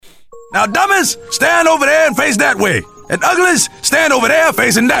Now, dummies, stand over there and face that way. And uglies, stand over there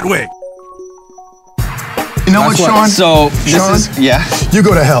facing that way. You know what, Sean? So, Sean, this is, yeah. You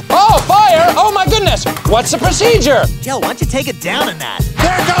go to hell. Oh, fire! Oh, my goodness! What's the procedure? Joe, why don't you take it down a notch?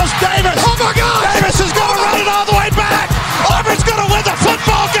 There goes Davis! Oh, my God! Davis is going to run it all the way back! Auburn's going to win the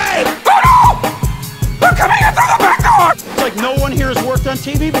football game! Oh, no! They're coming in through the back door! It's like no one here has worked on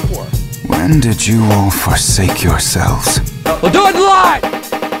TV before. When did you all forsake yourselves? We'll do it live!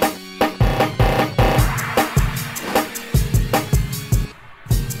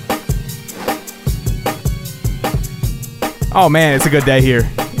 Oh, man, it's a good day here.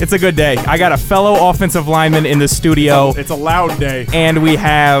 It's a good day. I got a fellow offensive lineman in the studio. It's a loud day. And we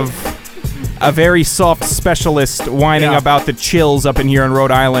have a very soft specialist whining about the chills up in here in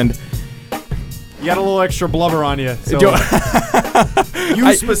Rhode Island. You got a little extra blubber on you. So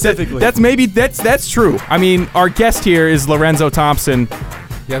you specifically. That's true. I mean, our guest here is Lorenzo Thompson.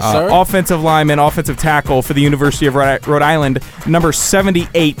 Yes, sir. Offensive lineman, offensive tackle for the University of Rhode Island, number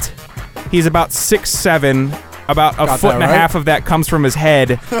 78. He's about 6'7". About a foot and a half of that comes from his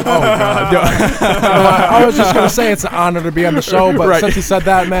head. Oh, God. I was just going to say it's an honor to be on the show, but since you said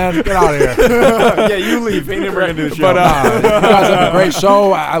that, man, get out of here. Yeah, you leave. Ain't never going to do the show. But, you guys have a great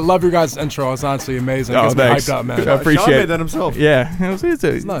show. I love your guys' intro. It's honestly amazing. It gets me hyped up, man. I appreciate Sean it. made that himself. Yeah,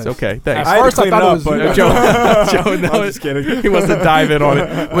 it's nice. okay. Thanks. At first, I thought it was Joe, I'm just kidding. He wants to dive in on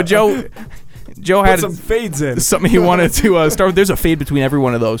it. But Joe had some fades in. Something he wanted to start with. There's a fade between every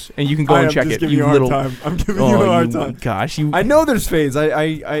one of those, and you can go and check it. I'm giving you a hard time. Gosh, I know there's fades.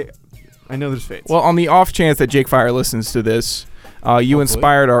 I know there's fades. Well, on the off chance that Jake Fire listens to this, you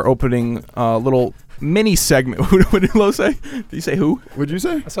inspired our opening little mini segment. What did Lo say? Did you say who? What'd you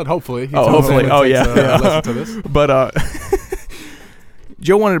say? I said hopefully. Hopefully. Oh, yeah. Listen to this. But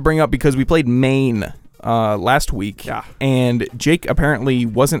Joe wanted to bring up because we played Maine last week, and Jake apparently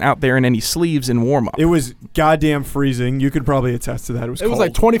wasn't out there in any sleeves in warm-up. It was goddamn freezing. You could probably attest to that. It was cold.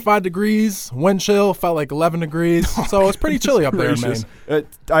 Like 25 degrees, wind chill, felt like 11 degrees, so it's pretty chilly up there in Maine.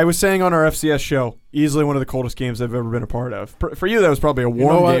 I was saying on our FCS show, easily one of the coldest games I've ever been a part of. For you, that was probably a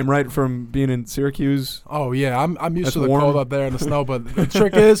warm game, right, from being in Syracuse? Oh, yeah, I'm used to the cold up there in the snow, but the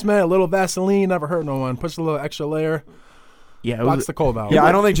trick is, man, a little Vaseline never hurt no one. Push a little extra layer. Yeah, blocks the cold out. Yeah,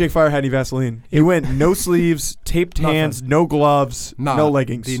 I don't think Jake Fire had any Vaseline. He went no sleeves, taped hands, no gloves, no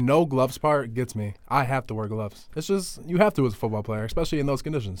leggings. The no gloves part gets me. I have to wear gloves. It's just, you have to as a football player, especially in those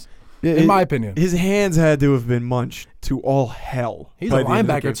conditions. In my opinion. His hands had to have been munched to all hell. He's a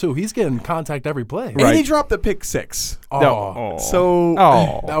linebacker, too. He's getting contact every play. And he dropped the pick 6. So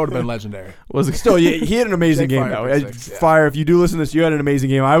that would have been legendary. Still, he had an amazing game, though. Fire, if you do listen to this, you had an amazing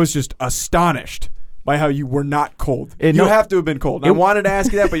game. I was just astonished by how you were not cold. You have to have been cold. I wanted to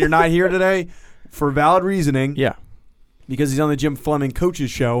ask you that, but you're not here today for valid reasoning. Yeah. Because he's on the Jim Fleming coach's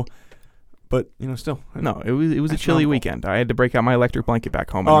show. But, still. No, it was a chilly weekend. I had to break out my electric blanket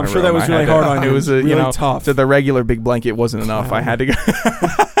back home. Oh, I'm sure that was really hard on you. It was really tough. So the regular big blanket wasn't enough. I had to go.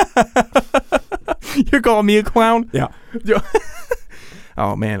 You're calling me a clown? Yeah.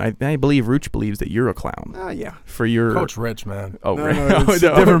 Oh, man, I believe Rooch believes that you're a clown. Yeah. For your Coach Rich, man. Oh, no, it's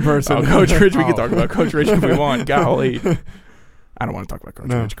a different person. Oh, Coach Rich, we can talk about Coach Rich if we want. Golly. I don't want to talk about Coach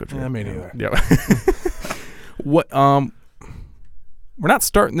Rich. Coach Rich. Me neither. Yeah. What? We're not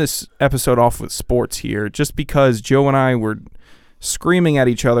starting this episode off with sports here just because Joe and I were screaming at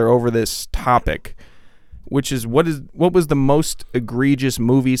each other over this topic, which is what was the most egregious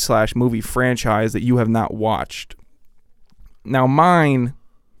movie franchise that you have not watched? Now, mine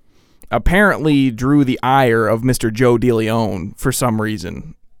apparently drew the ire of Mr. Joe DeLeon for some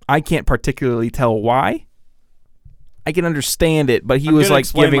reason. I can't particularly tell why. I can understand it, but he was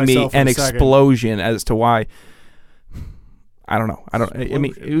like giving me an explosion as to why. I don't know. I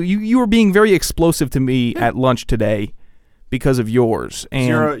mean, you were being very explosive to me at lunch today because of yours.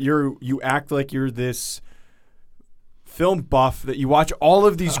 And you act like you're this film buff that you watch all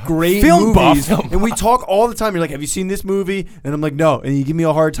of these great movies, and we talk all the time. You're like, "Have you seen this movie?" And I'm like, "No," and you give me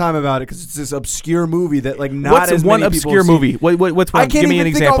a hard time about it because it's this obscure movie that What's one obscure movie? What's one? I can't give me even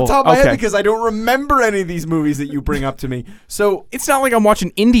an think example. off the top of my head because I don't remember any of these movies that you bring up to me. So it's not like I'm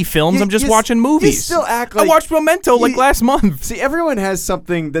watching indie films. I'm just watching movies. You still act like I watched Memento last month. See, everyone has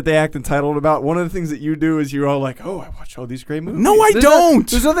something that they act entitled about. One of the things that you do is you're all like, "Oh, I watch all these great movies." No, I don't.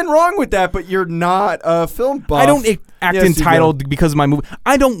 There's nothing wrong with that, but you're not a film buff. I don't act entitled because of my movie.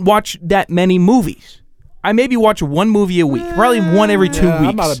 I don't watch that many movies. I maybe watch one movie a week, probably one every 2 weeks.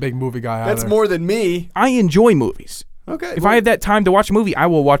 I'm not a big movie guy either. That's more than me. I enjoy movies. Okay. If I have that time to watch a movie, I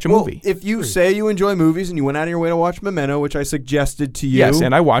will watch a movie. If you say you enjoy movies and you went out of your way to watch Memento, which I suggested to you. Yes,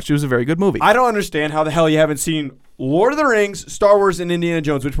 and I watched it. It was a very good movie. I don't understand how the hell you haven't seen Lord of the Rings, Star Wars, and Indiana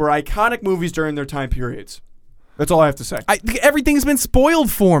Jones, which were iconic movies during their time periods. That's all I have to say. Everything's been spoiled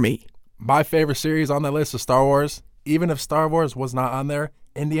for me. My favorite series on that list is Star Wars. Even if Star Wars was not on there,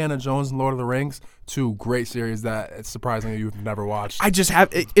 Indiana Jones and Lord of the Rings, 2 great series that it's surprisingly you've never watched. I just have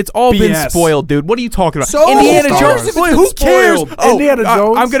it's all been spoiled, dude. What are you talking about? So Indiana Star Jones. Wars, Who cares? spoiled. Indiana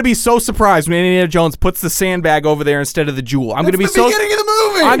Jones. I'm gonna be so surprised when Indiana Jones puts the sandbag over there instead of the jewel. I'm gonna be so. beginning of the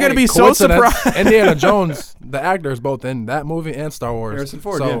movie. I'm gonna be so surprised. Indiana Jones, the actor, is both in that movie and Star Wars. Harrison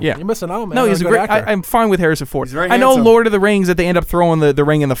Ford, So yeah. you're missing out, man. No, he's a good great. actor. I'm fine with Harrison Ford. He's very I know handsome. Lord of the Rings that they end up throwing the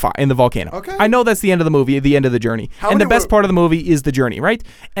ring in the volcano. Okay. I know that's the end of the movie, the end of the journey, and many the best part of the movie is the journey, right?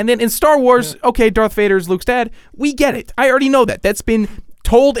 And then in Star Wars, okay, Darth Vader is Luke's dad. We get it. I already know that. That's been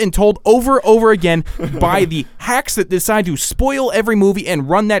told over again by the hacks that decide to spoil every movie and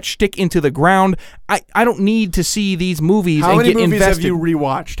run that shtick into the ground. I don't need to see these movies How and many get movies invested. have you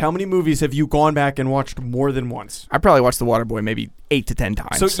rewatched? How many movies have you gone back and watched more than once? I probably watched The Waterboy maybe 8 to 10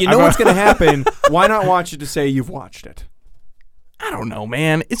 times. So you know what's going to happen. Why not watch it to say you've watched it? I don't know,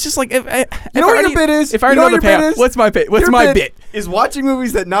 man. It's just like if You know what your bit is? If I You know know the what your bit payoff, is? what's my bit? What's Your my bit? is watching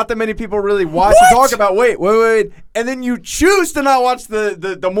movies that not that many people really watch and talk about. Wait, and then you choose to not watch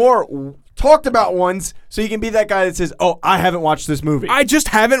the more talked about ones, so you can be that guy that says, "Oh, I haven't watched this movie." I just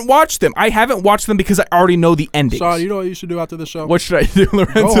haven't watched them. I haven't watched them because I already know the endings. Sean, you know what you should do after the show? What should I do,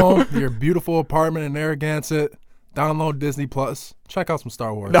 Lorenzo? Go home to your beautiful apartment in Narragansett. Download Disney Plus. Check out some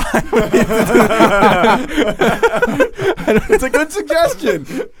Star Wars. It's a good suggestion.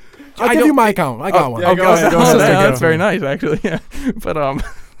 I'll give you my account. I got one. yeah, go ahead, go ahead. That's very nice, actually. Yeah, but A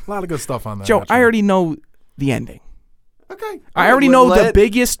lot of good stuff on there. Joe, actually. I already know the ending. Okay. I already know the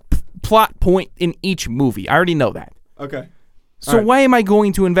biggest plot point in each movie. I already know that. Okay. So why am I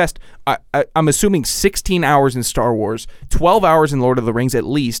going to invest? I'm assuming 16 hours in Star Wars, 12 hours in Lord of the Rings at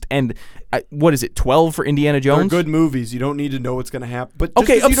least, and what is it, 12 for Indiana They're Jones? good movies. You don't need to know what's going to happen. But just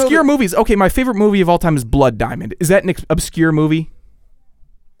Okay, 'cause you know obscure that- movies. Okay, my favorite movie of all time is Blood Diamond. Is that an obscure movie?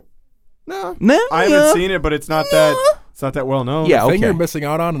 No, No, I haven't seen it, but it's not that. It's not that well known. Yeah, The thing okay. you're missing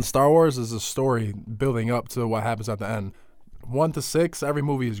out on in Star Wars is the story building up to what happens at the end. 1 to 6, every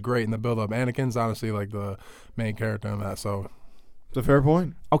movie is great in the build up. Anakin's honestly like the main character in that, so It's a fair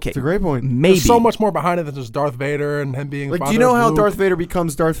point. Okay, It's a great point. maybe. there's so much more behind it than just Darth Vader and him being. Like, do father you know of how Luke. Darth Vader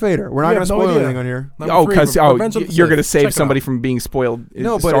becomes Darth Vader? We're not We going to have no spoil idea. anything on here. Number 3, because Revenge of the you're Sith. going to save Check it somebody out. from being spoiled in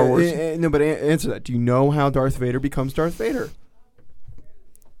No, Star Wars. but answer that. Do you know how Darth Vader becomes Darth Vader?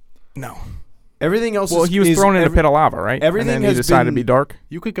 No. Everything else. Well, he was thrown in a pit of lava, right? everything and then he has decided to been- be dark.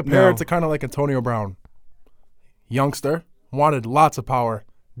 You could compare No. it to kind of like Antonio Brown. Youngster, wanted lots of power,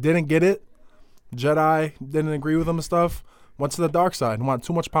 didn't get it. Jedi didn't agree with him and stuff. Went to the dark side and wanted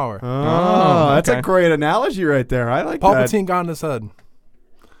too much power. Oh, that's okay. a great analogy right there. I like that. Palpatine got in his head.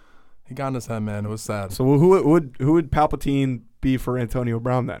 He got in his head, man. It was sad. So who would Palpatine be for Antonio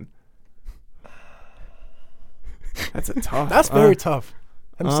Brown then? That's a tough. That's very tough.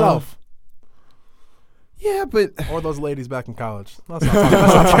 Himself. Yeah, but or those ladies back in college. That's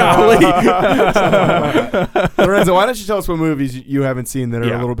not Lorenzo, why don't you tell us what movies you haven't seen that are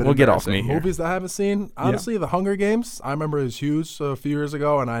Yeah, a little bit we'll get off embarrassing? me here. Movies that I haven't seen. Honestly, The Hunger Games. I remember it was huge a few years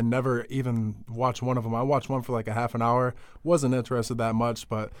ago, and I never even watched one of them. I watched one for like a half an hour. Wasn't interested that much,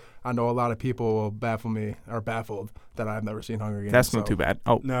 but I know a lot of people will baffled that I've never seen Hunger Games. That's not too bad.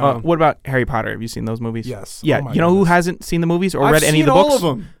 Oh, No. what about Harry Potter? Have you seen those movies? Yes. Yeah. Oh my You know who goodness. hasn't seen the movies or I've read any of seen the books? all of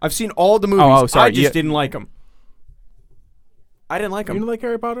them. I've seen all the movies. Oh, sorry. I just Yeah. didn't like them. I didn't like You them. didn't like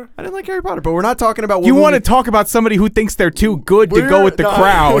Harry Potter? I didn't like Harry Potter, but we're not talking about. What You want to movie- talk about somebody who thinks they're too good to go We're with the not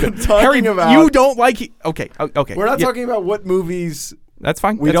crowd? talking about- you don't like. Okay. Okay. We're not Yeah, talking about what movies. That's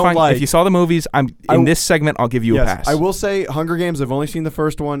fine. we That's don't fine. like. If you saw the movies, in this segment, I'll give you a pass. I will say Hunger Games. I've only seen the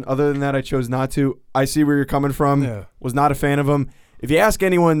first one. Other than that, I chose not to. I see where you're coming from. Yeah. Was not a fan of them. If you ask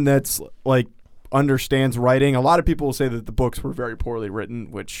anyone that's like understands writing, a lot of people will say that the books were very poorly written.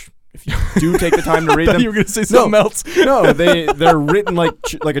 Which, if you do take the time to read them, you were going to say something else. no, they're written like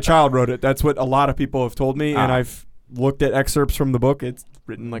a child wrote it. That's what a lot of people have told me, and I've looked at excerpts from the book. It's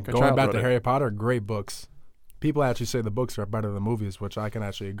written like a Going child back wrote to it. Harry Potter, great books. People actually say the books are better than the movies, which I can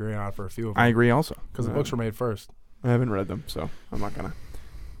actually agree on for a few of them. I agree also. Because the books were made first. I haven't read them, so I'm not gonna.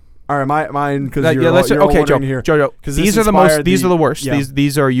 All right, mine because Yeah, you're, let's you're all okay, Joe. wondering here. Joe, 'Cause these this are the most. inspired These are the worst. yeah.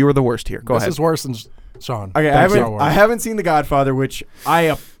 These are you are the worst here. Go this ahead. is worse than Sean. Okay, Thanks, Star I Wars. haven't seen The Godfather, which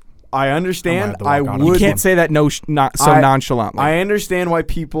I I understand. I You would. can't say that nonchalantly. I understand why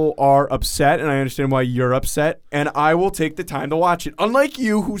people are upset, and I understand why you're upset, and I will take the time to watch it. Unlike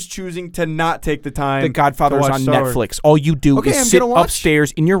you, who's choosing to not take the time. The Godfather's to watch on Star Wars. Netflix. All you do Okay, is I'm sit gonna watch.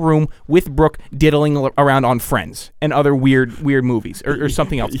 upstairs in your room with Brooke diddling around on Friends and other weird movies or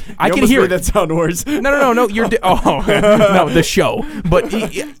something else. I You can almost hear made it. that sound worse. No. You're no, the show, but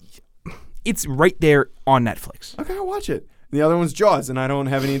it's right there on Netflix. Okay, I'll watch it. The other one's Jaws, and I don't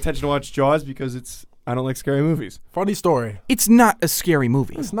have any intention to watch Jaws because I don't like scary movies. Funny story. It's not a scary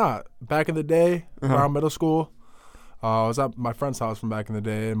movie. It's not. Back in the day, around middle school, I was at my friend's house from back in the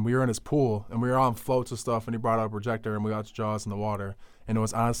day, and we were in his pool, and we were on floats and stuff, and he brought out a projector, and we watched Jaws in the water, and it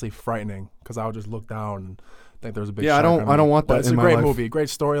was honestly frightening because I would just look down and think there was a big shark I don't want that. But it's in a my great life. movie, great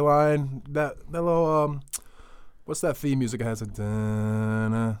storyline. That little what's that theme music? It has a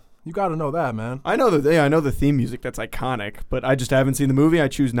dun, you got to know that, man. I know the theme music. That's iconic, but I just haven't seen the movie. I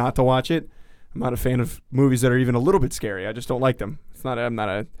choose not to watch it. I'm not a fan of movies that are even a little bit scary. I just don't like them. I'm not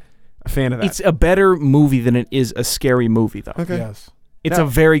a fan of that. It's a better movie than it is a scary movie, though. Okay. Yes. It's Now- a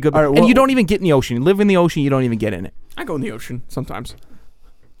very good all right, movie. And well- you don't even get in the ocean. You live in the ocean, you don't even get in it. I go in the ocean sometimes.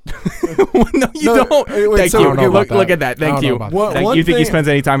 No, you No, don't. wait, Thank so- you. okay, I don't know Look, about look that. at that. I Thank don't know you. about One- Thank one you think he thing- spends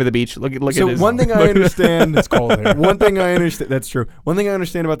any time at the beach? Look at So his. one thing I understand. It's cold here. One thing I understand. That's true. One thing I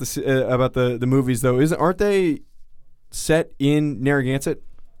understand about the movies though is aren't they set in Narragansett?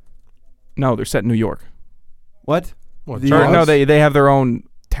 No, they're set in New York. What? What, The- Jaws? No, they have their own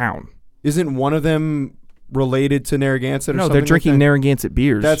town. Isn't one of them related to Narragansett? Or No, something they're like drinking that? Narragansett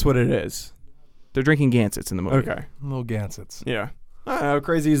beers. That's what it is. They're drinking Gansets in the movie. Okay. Little Gansets. Yeah. How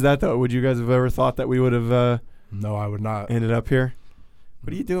crazy is that though? Would you guys have ever thought that we would have No, I would not. ended up here?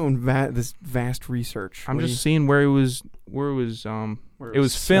 What are you doing? This vast research. I'm What are just seeing where it was. It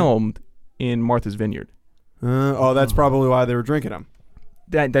was filmed in Martha's Vineyard. That's probably why they were drinking them.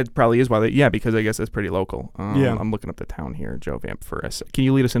 That probably is why they. Yeah, because I guess that's pretty local. Yeah. I'm looking up the town here, Joe Vamp. Can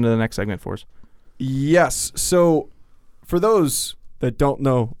you lead us into the next segment for us? Yes. So, for those that don't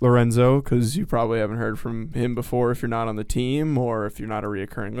know Lorenzo, because you probably haven't heard from him before if you're not on the team or if you're not a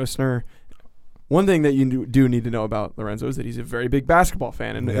reoccurring listener, one thing that you do need to know about Lorenzo is that he's a very big basketball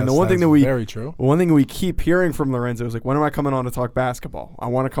fan. And the one thing that very true. one thing we keep hearing from Lorenzo is like, when am I coming on to talk basketball? I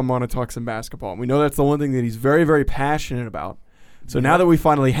want to come on and talk some basketball. And we know that's the one thing that he's very, very passionate about. So now that we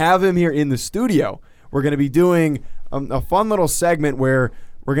finally have him here in the studio, we're going to be doing a fun little segment where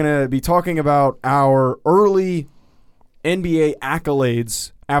we're going to be talking about our early NBA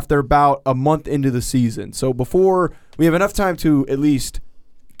accolades after about a month into the season. So before we have enough time to at least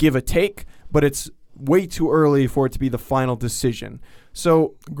give a take, but it's way too early for it to be the final decision.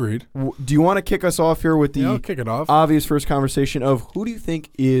 So Agreed. do you want to kick us off here with I'll the kick it off. obvious first conversation of who do you think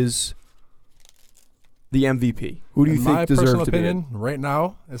is the MVP? Who do you In think my deserves personal to be opinion, it? right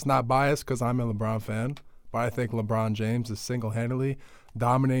now, it's not biased because I'm a LeBron fan, but I think LeBron James is single-handedly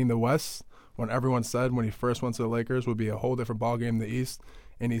dominating the West when everyone said when he first went to the Lakers would be a whole different ballgame in the East,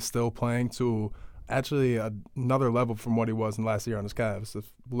 and he's still playing to actually another level from what he was in last year on his Cavs.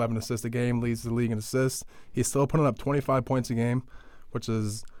 11 assists a game, leads the league in assists. He's still putting up 25 points a game, which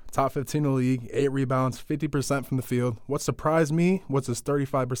is top 15 in the league, 8 rebounds, 50% from the field. What surprised me was his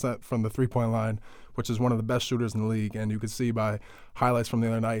 35% from the three-point line, which is one of the best shooters in the league. And you could see by highlights from the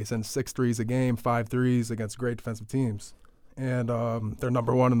other night, he sent 6 threes a game, 5 threes against great defensive teams. And they're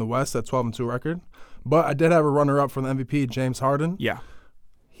number one in the West at 12-2 record. But I did have a runner-up for the MVP, James Harden. Yeah.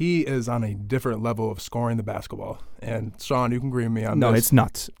 He is on a different level of scoring the basketball. And, Sean, you can agree with me on No, this. it's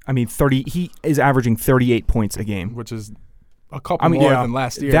nuts. I mean, he is averaging 38 points a game. Which is a couple more than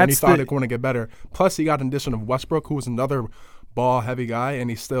last year. And he thought it going to get better. Plus, he got an addition of Westbrook, who was another ball-heavy guy,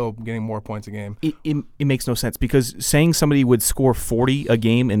 and he's still getting more points a game. It makes no sense because saying somebody would score 40 a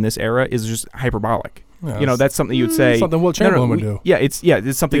game in this era is just hyperbolic. Yeah, that's something you would say. Something Will Chamberlain would do. Yeah, it's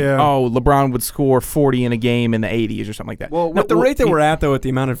something. Yeah. Oh, LeBron would score 40 in a game in the 80s or something like that. Well, with the rate that we're at, though, at the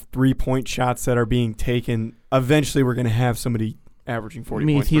amount of three-point shots that are being taken, eventually we're going to have somebody averaging 40 I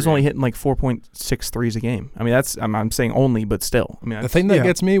mean, points he's per only game. hitting like 4.6 threes a game. I mean, that's I'm saying only, but still. I mean, The that's, thing that yeah.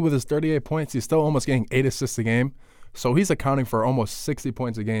 gets me with his 38 points, he's still almost getting 8 assists a game. So he's accounting for almost 60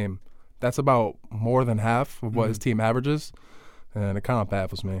 points a game. That's about more than half of what his team averages. And it kind of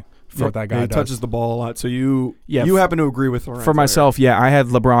baffles me for what that guy he does. touches the ball a lot. So you Yeah, happen to agree with Lorenzo for myself, yeah, I had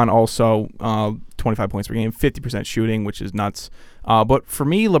LeBron also 25 points per game, 50% shooting, which is nuts. But for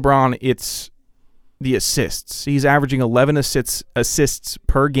me, LeBron, it's the assists. He's averaging 11 assists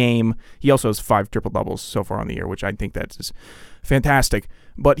per game. He also has 5 triple-doubles so far on the year, which I think that's just fantastic.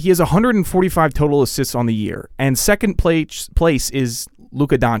 But he has 145 total assists on the year. And second place is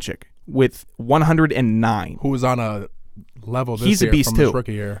Luka Doncic with 109. Who was on a level this He's a year beast from too. his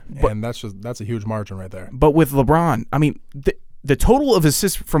rookie year, and that's a huge margin right there. But with LeBron, I mean, the total of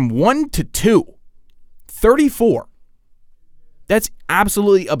assists from 1 to 2, 34. That's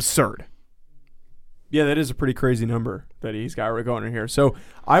absolutely absurd. Yeah, that is a pretty crazy number that he's got going in here. So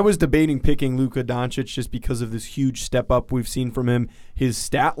I was debating picking Luka Doncic just because of this huge step up we've seen from him. His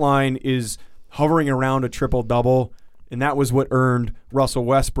stat line is hovering around a triple-double, and that was what earned Russell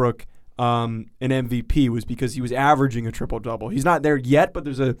Westbrook an MVP, was because he was averaging a triple-double. He's not there yet, but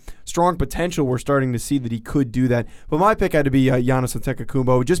there's a strong potential we're starting to see that he could do that. But my pick had to be Giannis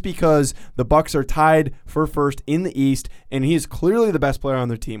Antetokounmpo, just because the Bucks are tied for first in the East, and he is clearly the best player on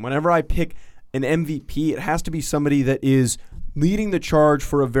their team. Whenever I pick an MVP, it has to be somebody that is leading the charge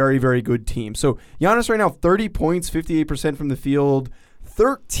for a very, very good team. So Giannis right now, 30 points, 58% from the field,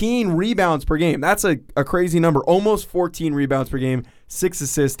 13 rebounds per game. That's a crazy number. Almost 14 rebounds per game, 6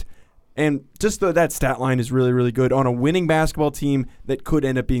 assists. And just that stat line is really, really good on a winning basketball team that could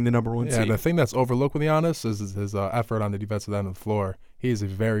end up being the number one seed. Yeah, the thing that's overlooked with Giannis is his effort on the defensive end of the floor. He's a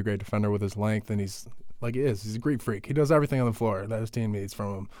very great defender with his length, and he's a Greek freak. He does everything on the floor that his team needs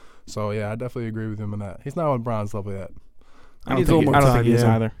from him. So, yeah, I definitely agree with him in that. He's not on Bron's level yet. I don't think he is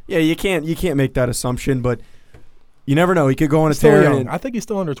either. Yeah, you can't make that assumption, but you never know. He could go on a He's still tear. young. I think he's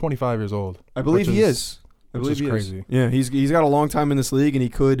still under 25 years old. I believe he is. I believe he is crazy. Yeah, he's got a long time in this league, and he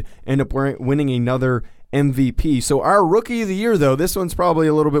could end up winning another MVP. So our Rookie of the Year, though, this one's probably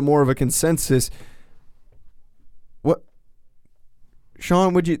a little bit more of a consensus. What,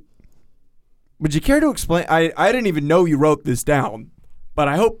 Sean? Would you care to explain? I didn't even know you wrote this down, but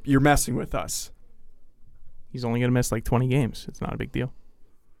I hope you're messing with us. He's only going to miss like 20 games. It's not a big deal.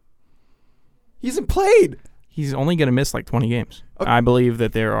 He hasn't played. He's only going to miss like 20 games. Okay. I believe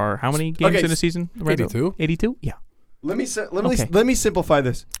that there are how many games in a season? 82. 82? Yeah. Let me simplify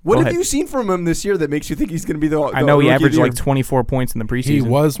this. What have you seen from him this year that makes you think he's going to be the I know he averaged like 24 points in the preseason. He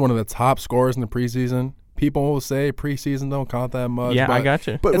was one of the top scorers in the preseason. People will say preseason don't count that much. Yeah, I got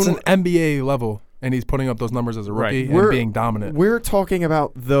you. But it's an NBA level, and he's putting up those numbers as a rookie and being dominant. We're talking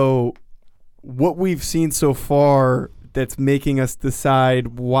about, though, what we've seen so far that's making us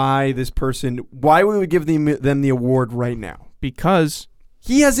decide why we would give them the award right now. Because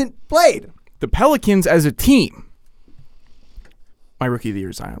he hasn't played. The Pelicans as a team. My Rookie of the Year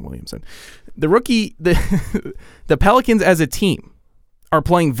is Zion Williamson. The Pelicans as a team are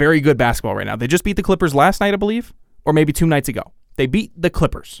playing very good basketball right now. They just beat the Clippers last night, I believe, or maybe 2 nights ago. They beat the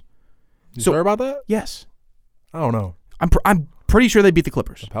Clippers. You sure about that? Yes. I don't know. I'm pretty sure they beat the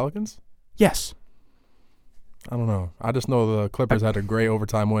Clippers. The Pelicans? Yes. I don't know. I just know the Clippers had a great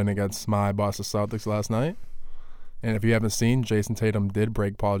overtime win against my Boston Celtics last night. And if you haven't seen, Jason Tatum did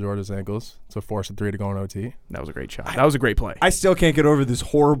break Paul George's ankles to force a 3 to go in OT. That was a great shot. That was a great play. I still can't get over this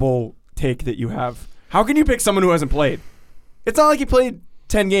horrible take that you have. How can you pick someone who hasn't played? It's not like he played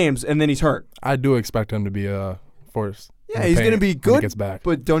 10 games and then he's hurt. I do expect him to be a force. Yeah, he's going to be good. When he gets back.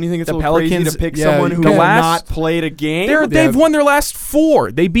 But don't you think it's the a little Pelicans, crazy to pick someone who has not played a game? They've won their last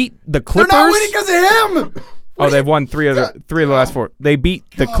 4. They beat the Clippers. They're not winning because of him. They've won 3 of the last 4. They beat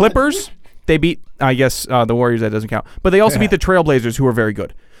the Clippers. They beat, I guess, the Warriors. That doesn't count. But they also beat the Trailblazers, who are very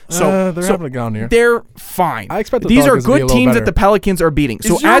good. So they're having a down year. They're fine. I expect these are good teams that the Pelicans are beating.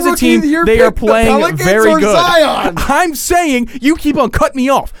 So as a team, they are playing very good. Zion? I'm saying you keep on cutting me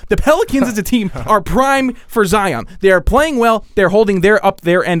off. The Pelicans as a team are prime for Zion. They are playing well. They're holding up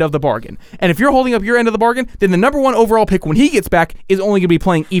their end of the bargain. And if you're holding up your end of the bargain, then the number 1 overall pick when he gets back is only going to be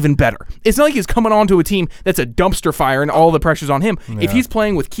playing even better. It's not like he's coming onto a team that's a dumpster fire and all the pressure's on him. Yeah. If he's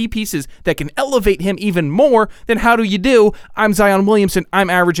playing with key pieces that can elevate him even more, then how do you do? I'm Zion Williamson. I'm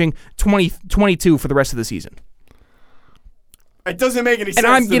averaging 22 for the rest of the season. It doesn't make any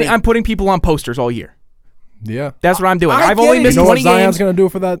sense. And I'm putting people on posters all year. Yeah. That's what I'm doing. I've only missed 20 games. You know what Zion's going to do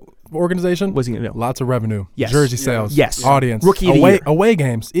for that organization? What's he going to do? Lots of revenue. Yes. Jersey sales. Yes. Audience. Rookie of the year. Away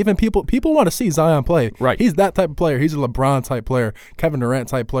games. Even people want to see Zion play. Right. He's that type of player. He's a LeBron type player, Kevin Durant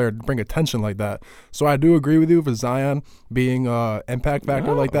type player to bring attention like that. So I do agree with you for Zion being an impact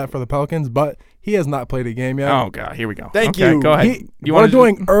factor like that for the Pelicans, but he has not played a game yet. Oh, God. Here we go. Thank you. Go ahead. We're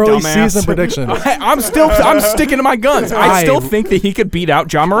doing early season predictions. I'm sticking to my guns. I still think that he could beat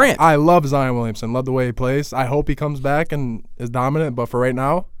out Ja Morant. I love Zion Williamson. Love the way he plays. I hope he comes back and is dominant, but for right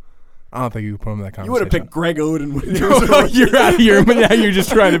now, I don't think you can put him in that conversation. You would have picked Greg Oden. You're out of here. Now you're just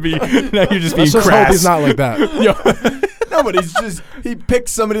trying to be. Now you're just being Let's just crass. hope he's not like that. No, but he picked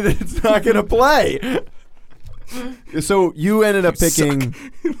somebody that's not going to play. So you ended up picking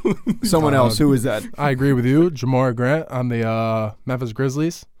someone else. Who is that? I agree with you. Jamar Grant on the Memphis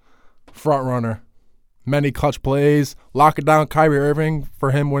Grizzlies. Front runner. Many clutch plays. Lock it down Kyrie Irving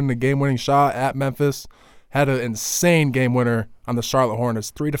for him winning the game-winning shot at Memphis. Had an insane game winner on the Charlotte Hornets.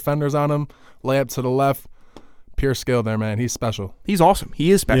 3 defenders on him. Layup to the left. Pure skill there, man. He's special. He's awesome.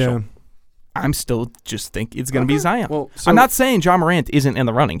 He is special. Yeah. I'm still just think it's going to be Zion. Well, I'm not saying Ja Morant isn't in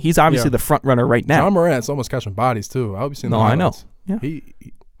the running. He's obviously the front runner right now. Ja Morant's almost catching bodies, too. I hope you've seen the I know. highlights. Yeah.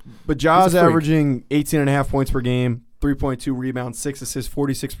 But Ja's He's a freak. averaging 18.5 points per game, 3.2 rebounds, 6 assists,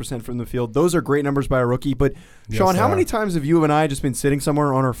 46% from the field. Those are great numbers by a rookie. But, Yes, Sean, how they many are. times have you and I just been sitting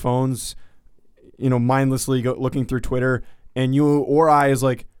somewhere on our phones, mindlessly looking through Twitter, and you or I is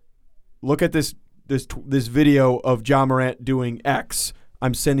like, look at this video of Ja Morant doing X.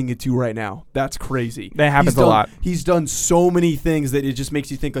 I'm sending it to you right now. That's crazy. That happens a lot. He's done so many things that it just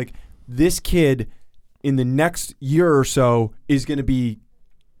makes you think like this kid in the next year or so is going to be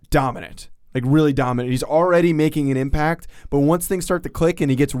dominant, like really dominant. He's already making an impact, but once things start to click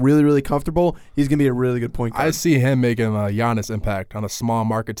and he gets really, really comfortable, he's going to be a really good point guard. I see him making a Giannis impact on a small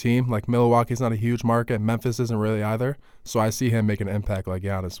market team. Like Milwaukee's not a huge market. Memphis isn't really either. So I see him making an impact like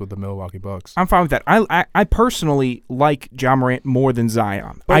Giannis with the Milwaukee Bucks. I'm fine with that. I personally like Ja Morant more than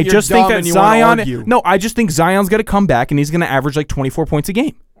Zion. But I you're just think dumb that and you wanna Zion. argue. No, I just think Zion's going to come back and he's going to average like 24 points a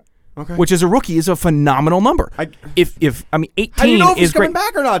game. Okay. Which as a rookie is a phenomenal number. 18 How do you know if is he's coming great.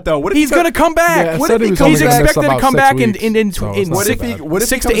 back or not, though? What if He's going to come back. Yeah, it What said if he was only he's gonna miss expected to about come 6 back weeks, in so it's not What if so he bad. what if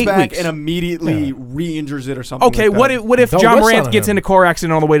he 6 to comes 8 back weeks? and immediately re-injures it or something? Okay, like that? what if Don't Ja wish Morant on gets him. in a car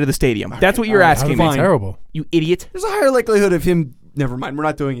accident on the way to the stadium? That's what you're asking me. fine. Terrible. You idiot. There's a higher likelihood of him. Never mind. We're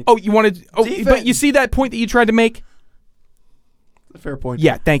not doing it. Oh, you wanted. Oh, Defense. but you see that point that you tried to make? Fair point.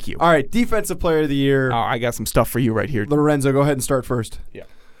 Yeah, thank you. All right. Defensive Player of the Year. Oh, I got some stuff for you right here. Lorenzo, go ahead and start first.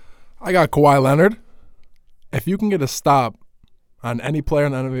 I got Kawhi Leonard. If you can get a stop on any player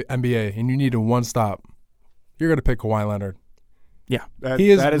in the NBA and you need a one stop, you're going to pick Kawhi Leonard. Yeah. That He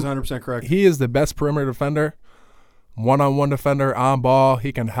is- is 100% correct. He is the best perimeter defender, one-on-one defender, on ball.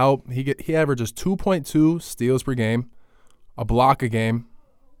 He can help. He averages 2.2 steals per game, a block a game.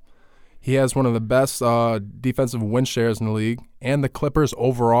 He has one of the best defensive win shares in the league. And the Clippers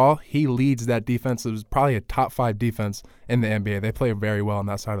overall, he leads that defense. It was probably a top 5 defense in the NBA. They play very well on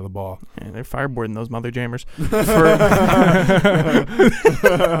that side of the ball. Yeah, they're fireboarding those mother jammers.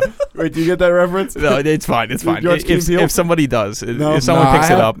 Wait, do you get that reference? No, it's fine. It's fine. George Keenan Peele? If somebody does, No. if someone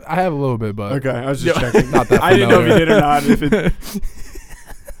picks I it have, up, I have a little bit, but Okay, I was just checking. not that I didn't know if you familiar. did or not. If it,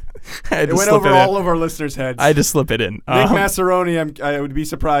 I had it to went slip over it in. all of our listeners' heads. I had to slip it in. Nick Massaroni, I would be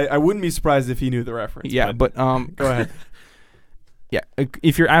surprised. I wouldn't be surprised if he knew the reference. Yeah, but go ahead. yeah,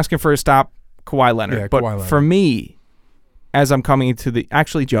 if you're asking for a stop, Kawhi Leonard. Yeah, but Kawhi Leonard. for me, as I'm coming into the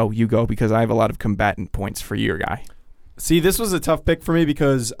actually, Joe, you go because I have a lot of combatant points for your guy. See, this was a tough pick for me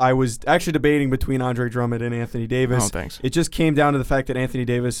because I was actually debating between Andre Drummond and Anthony Davis. Oh, thanks. It just came down to the fact that Anthony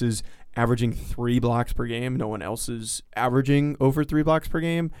Davis is averaging 3 blocks per game. No one else is averaging over 3 blocks per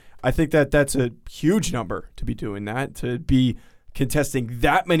game. I think that that's a huge number to be doing that, to be contesting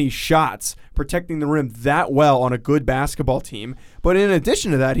that many shots, protecting the rim that well on a good basketball team. But in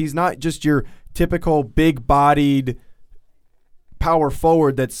addition to that, he's not just your typical big-bodied power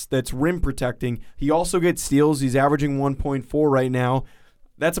forward that's rim protecting. He also gets steals. He's averaging 1.4 right now.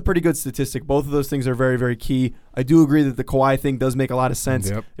 That's a pretty good statistic. Both of those things are very, very key. I do agree that the Kawhi thing does make a lot of sense.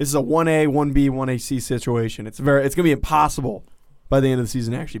 Yep. This is a 1A, 1B, 1AC situation. It's going to be impossible by the end of the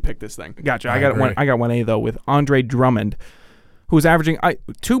season to actually pick this thing. Gotcha. I I got agree. one. I got 1A though with Andre Drummond, who's averaging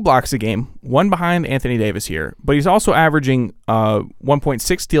 2 blocks a game, one behind Anthony Davis here, but he's also averaging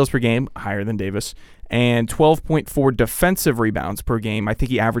 1.6 steals per game, higher than Davis, and 12.4 defensive rebounds per game. I think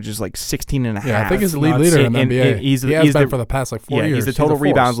he averages like 16 and a half. Yeah, I think he's the lead nuts. leader in the And- NBA. and he's he has he's been the- for the past like 4 years. Yeah, he's the total a force.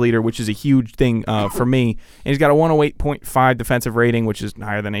 rebounds leader, which is a huge thing for me. And he's got a 108.5 defensive rating, which is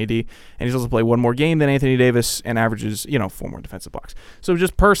higher than AD. And he's also played one more game than Anthony Davis and averages 4 more defensive blocks. So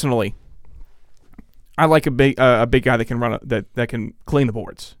just personally, I like a big guy that can run that can clean the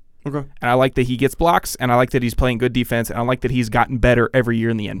boards. Okay. And I like that he gets blocks, and I like that he's playing good defense, and I like that he's gotten better every year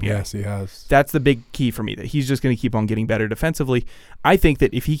in the NBA. Yes, he has. That's the big key for me, that he's just going to keep on getting better defensively. I think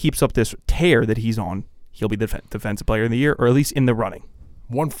that if he keeps up this tear that he's on, he'll be the defensive player of the year, or at least in the running.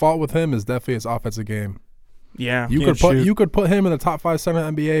 One fault with him is definitely his offensive game. Yeah. You Can't could put shoot. you could put him in the top 5 center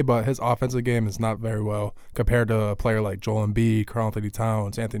in the NBA, but his offensive game is not very well compared to a player like Joel Embiid, Karl Anthony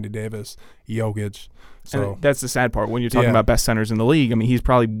Towns, Anthony Davis, Jokic. So And that's the sad part when you're talking Yeah. about best centers in the league. I mean,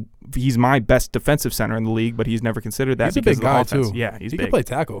 he's my best defensive center in the league, but he's never considered that he's a because big of the guy offense. too. Yeah, he's he big. can play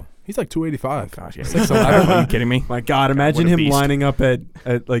tackle. He's like 285. Gosh, yeah. 6'11". Are you kidding me? My God, imagine what a him beast. lining up at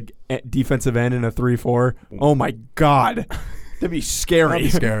defensive end in a 3-4. Oh, my God. That'd be scary. That'd be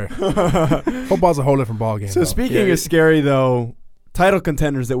scary. Football's a whole different ball game. So though. speaking Yeah. of scary, though, title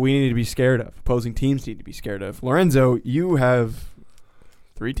contenders that we need to be scared of, opposing teams need to be scared of. Lorenzo, you have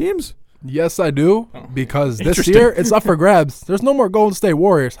 3 teams? Yes, I do, because this Interesting. year it's up for grabs. There's no more Golden State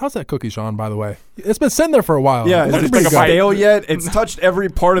Warriors. How's that cookie, Sean, by the way? It's been sitting there for a while. Yeah, It is looks it pretty good. stale yet? It's touched every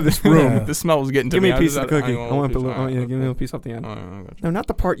part of this room. Yeah. The smell was getting to Give me. me a piece of the I cookie. want I want a piece. little, give me a little piece off the end. I got you. No, not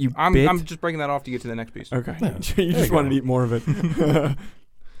the part you I'm bit. just breaking that off to get to the next piece. Okay. Yeah. You just wanted to eat more of it.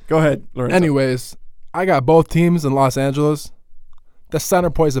 Go ahead, Lorenzo. Anyways, I got both teams in Los Angeles. The center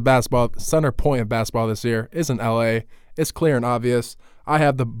point of basketball this year is in LA. It's clear and obvious. I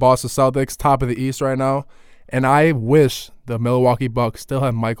have the Boston Celtics top of the East right now, and I wish the Milwaukee Bucks still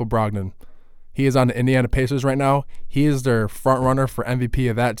have Michael Brogdon. He is on the Indiana Pacers right now. He is their front runner for MVP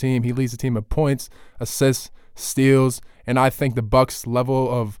of that team. He leads the team in points, assists, steals, and I think the Bucks' level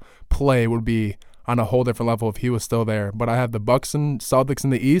of play would be on a whole different level if he was still there. But I have the Bucks and Celtics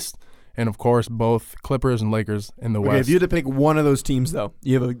in the East, and of course both Clippers and Lakers in the Okay, West. if you had to pick one of those teams, though,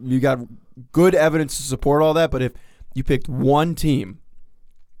 you got good evidence to support all that. But if you picked one team,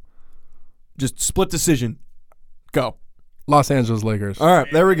 just split decision, go. Los Angeles Lakers. All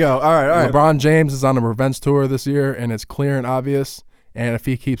right, there we go. All right. LeBron James is on a revenge tour this year, and it's clear and obvious. And if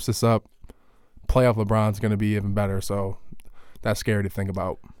he keeps this up, playoff LeBron's going to be even better. So that's scary to think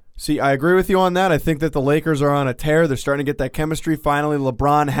about. See, I agree with you on that. I think that the Lakers are on a tear. They're starting to get that chemistry. Finally,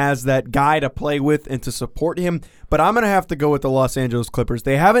 LeBron has that guy to play with and to support him. But I'm going to have to go with the Los Angeles Clippers.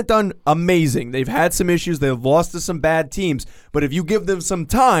 They haven't done amazing. They've had some issues. They've lost to some bad teams. But if you give them some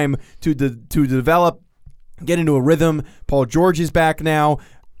time to develop, get into a rhythm, Paul George is back now.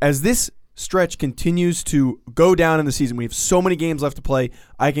 As this stretch continues to go down in the season, we have so many games left to play.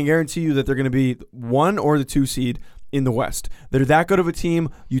 I can guarantee you that they're going to be 1 or the 2 seed in the West. They're that good of a team.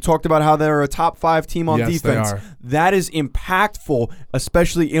 You talked about how they're a top 5 team on Yes, defense. they are. That is impactful,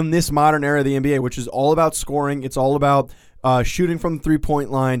 especially in this modern era of the NBA, which is all about scoring. It's all about shooting from the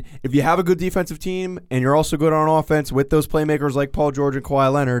three-point line. If you have a good defensive team and you're also good on offense with those playmakers like Paul George and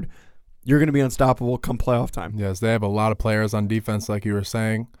Kawhi Leonard, you're going to be unstoppable come playoff time. Yes, they have a lot of players on defense, like you were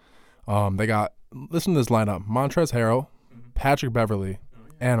saying. They got, listen to this lineup: Montrezl Harrell, Patrick Beverley,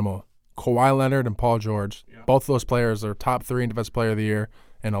 Animal, Kawhi Leonard, and Paul George. Both of those players are top 3 in Defensive Player of the Year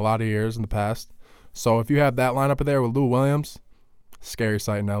in a lot of years in the past. So if you have that lineup there with Lou Williams, scary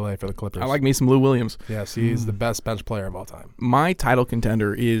sight in LA for the Clippers. I like me some Lou Williams. Yes, he's the best bench player of all time. My title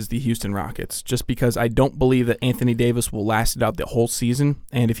contender is the Houston Rockets, just because I don't believe that Anthony Davis will last it out the whole season.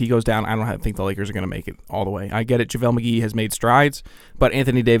 And if he goes down, I don't think the Lakers are going to make it all the way. I get it. JaVale McGee has made strides, but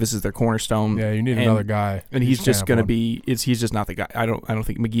Anthony Davis is their cornerstone. Yeah, you need another guy. And he's just going to one. be. He's just not the guy. I don't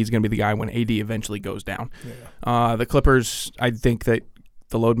think McGee's going to be the guy when AD eventually goes down. Yeah. The Clippers, I think that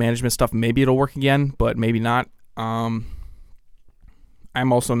the load management stuff, maybe it'll work again, but maybe not.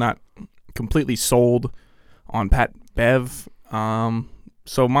 I'm also not completely sold on Pat Bev.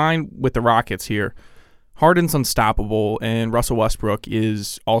 So mine with the Rockets here, Harden's unstoppable, and Russell Westbrook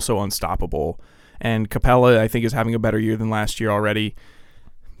is also unstoppable. And Capella, I think, is having a better year than last year already.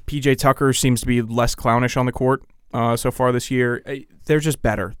 PJ Tucker seems to be less clownish on the court so far this year. They're just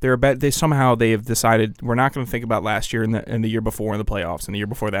better. They somehow they have decided we're not going to think about last year and the year before in the playoffs and the year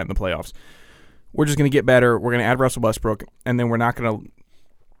before that in the playoffs. We're just going to get better. We're going to add Russell Westbrook, and then we're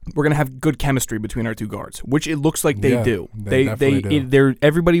going to have good chemistry between our two guards, which it looks like they do. They definitely do.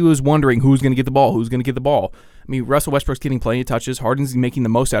 Everybody was wondering who's going to get the ball, who's going to get the ball. I mean, Russell Westbrook's getting plenty of touches. Harden's making the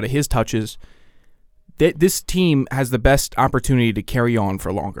most out of his touches. This team has the best opportunity to carry on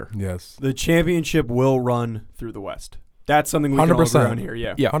for longer. Yes. The championship will run through the West. That's something we can all agree on here.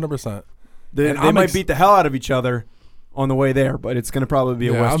 Yeah. 100%. They might beat the hell out of each other on the way there, but it's going to probably be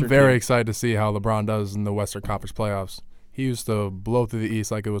a Western I'm very team. excited to see how LeBron does in the Western Conference playoffs. He used to blow through the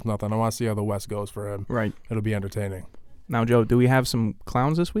East like it was nothing. I want to see how the West goes for him. Right. It'll be entertaining. Now, Joe, do we have some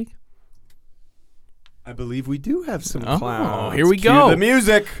clowns this week? I believe we do have some Oh, clowns. here we Cue go. the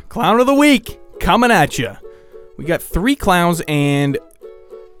music. Clown of the week coming at you. We got 3 clowns, and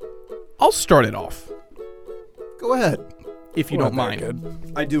I'll start it off Go ahead. if you Well, don't very mind.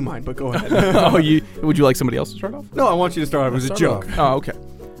 good. I do mind, but go ahead. Would you like somebody else to start off? No, I want you to start. It was a Start joke. off. Oh, okay.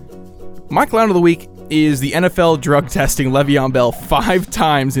 My clown of the week is the NFL drug testing Le'Veon Bell 5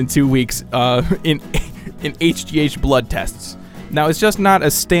 times in 2 weeks in HGH blood tests. Now, it's just not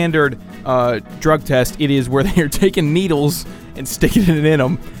a standard drug test. It is where they're taking needles and sticking it in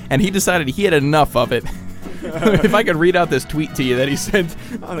them, and he decided he had enough of it. If I could read out this tweet to you that he sent.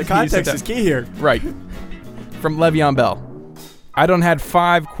 The context is key here. Right. From Le'Veon Bell. I done had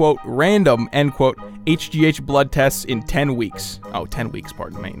 5, quote, random, end quote, HGH blood tests in 10 weeks. Oh, 10 weeks,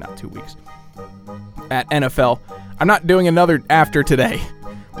 pardon me, not 2 weeks. At NFL. I'm not doing another after today.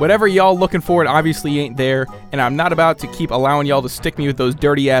 Whatever y'all looking for, it obviously ain't there, and I'm not about to keep allowing y'all to stick me with those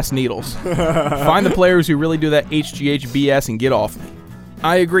dirty-ass needles. Find the players who really do that HGH BS and get off me.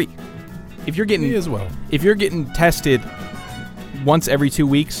 I agree. if you're getting Me as well. if you're getting tested once every 2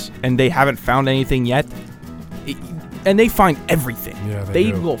 weeks and they haven't found anything yet, and they find everything. Yeah,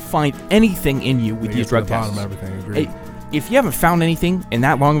 they do. will find anything in you with They these get to drug the bottom tests. of everything. Agreed. Hey, if you haven't found anything in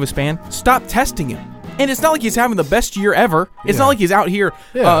that long of a span, stop testing him. And it's not like he's having the best year ever. It's not like he's out here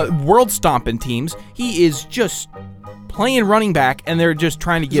world stomping teams. He is just playing running back, and they're just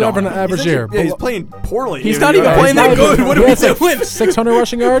trying to He's get having on an him. average year. Yeah, he's playing poorly. He's You not know, even playing that good. What are we doing? 600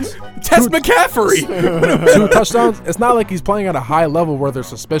 rushing yards, Test McCaffrey. 2 touchdowns. It's not like he's playing at a high level where they're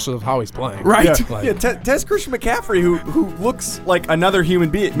suspicious of how he's playing. Right. Yeah, test Christian McCaffrey, who looks like another human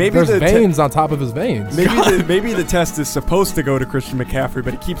being. Maybe There's the veins on top of his veins. maybe the test is supposed to go to Christian McCaffrey,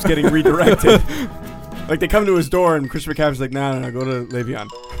 but he keeps getting redirected. Like they come to his door and Christian McCaffrey's like, no, go to Le'Veon.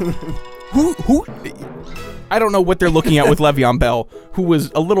 Who? I don't know what they're looking at with Le'Veon Bell, who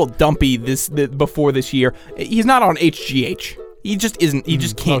was a little dumpy before this year. He's not on HGH. He just isn't. He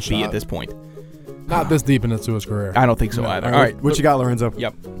just can't be shot. at this point. Not this deep into his career. I don't think so either. All right. What you got, Lorenzo?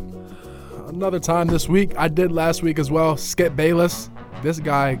 Yep. Another time this week, I did last week as well. Skip Bayless. This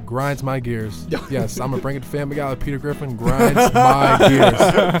guy grinds my gears. Yes, I'm gonna bring it to Family Guy with Peter Griffin. Grinds my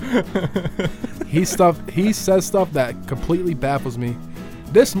gears. He says stuff that completely baffles me.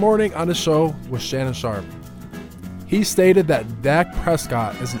 This morning on the show with Shannon Sharp, he stated that Dak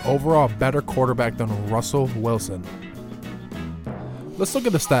Prescott is an overall better quarterback than Russell Wilson. Let's look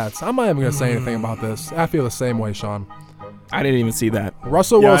at the stats. I'm not even gonna say anything about this. I feel the same way, Sean. I didn't even see that.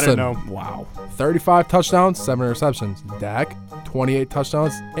 Russell Yeah, I Wilson. didn't know. Wow. 35 touchdowns, 7 interceptions. Dak, 28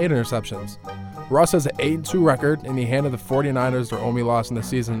 touchdowns, 8 interceptions. Russ has an 8-2 record, and he handed the 49ers their only loss in the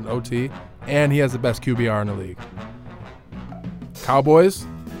season in OT, and he has the best QBR in the league. Cowboys,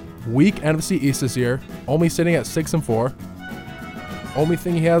 weak NFC East this year, only sitting at 6-4. Only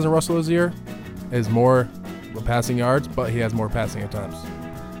thing he has in Russell this year is more passing yards, but he has more passing attempts.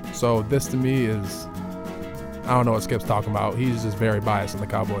 So this to me is, I don't know what Skip's talking about. He's just very biased in the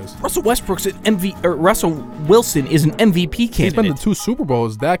Cowboys. Russell Westbrook's an Russell Wilson is an MVP candidate. He's been to 2 Super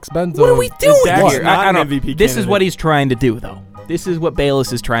Bowls. Dak's been to. What are we doing Dak's here? not I an don't- MVP This is candidate. what he's trying to do, though. This is what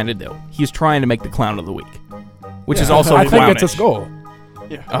Bayless is trying to do. He's trying to make the clown of the week, which is also I think clownish. it's his goal.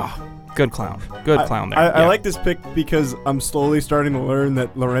 Oh, good clown. Good clown there. I Yeah. like this pick because I'm slowly starting to learn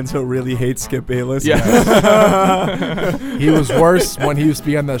that Lorenzo really hates Skip Bayless. Yeah. He was worse when he used to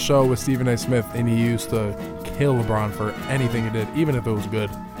be on that show with Stephen A. Smith, and he used to kill LeBron for anything he did, even if it was good.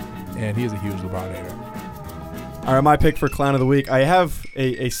 And he is a huge LeBron hater. All right, my pick for clown of the week. I have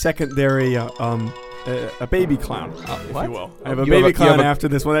a secondary, a baby clown, if you will. I have a baby clown after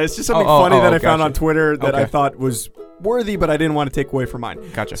this one. It's just something funny that I found gotcha. on Twitter that I Okay. thought was worthy, but I didn't want to take away from mine.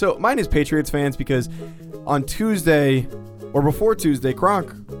 Gotcha. So mine is Patriots fans because on Tuesday, or before Tuesday,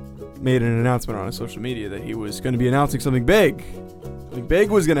 Gronk made an announcement on his social media that he was going to be announcing something big. Something big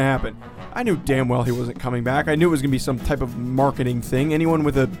was going to happen. I knew damn well he wasn't coming back. I knew it was going to be some type of marketing thing. Anyone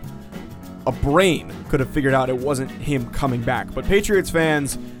with a brain could have figured out it wasn't him coming back. But Patriots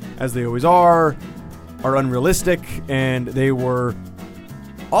fans, as they always are unrealistic, and they were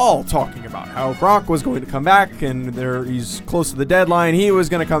all talking about how Gronk was going to come back, and he's close to the deadline. He was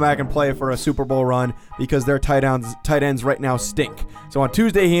going to come back and play for a Super Bowl run because their tight ends right now stink. So on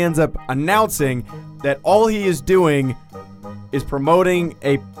Tuesday, he ends up announcing that all he is doing is promoting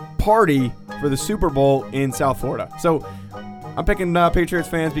a party for the Super Bowl in South Florida. So I'm picking Patriots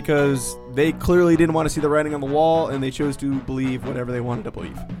fans because they clearly didn't want to see the writing on the wall, and they chose to believe whatever they wanted to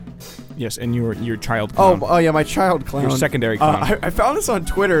believe. Yes, and your child clown. Oh yeah, my child clown. Your secondary clown. I found this on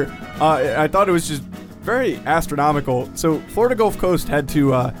Twitter. I thought it was just very astronomical. So Florida Gulf Coast had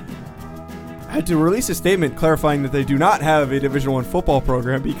to release a statement clarifying that they do not have a Division I football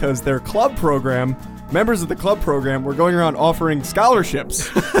program because their club program, members of the club program, were going around offering scholarships.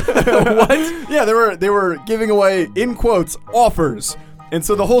 What? Yeah, they were giving away, in quotes, offers. And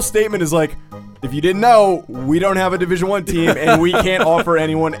so the whole statement is like, if you didn't know, we don't have a Division I team and we can't offer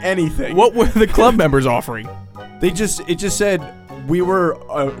anyone anything. What were the club members offering? It just said we were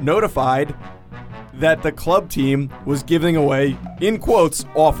notified that the club team was giving away, in quotes,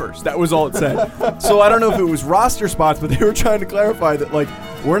 offers. That was all it said. So I don't know if it was roster spots, but they were trying to clarify that, like,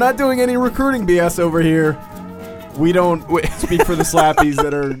 we're not doing any recruiting BS over here. We don't speak for the slappies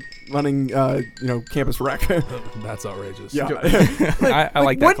that are running, campus rec. That's outrageous. Yeah. I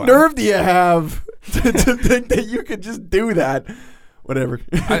like that What clown. nerve do you have to think that you could just do that? Whatever.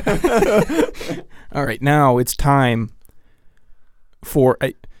 All right, now it's time for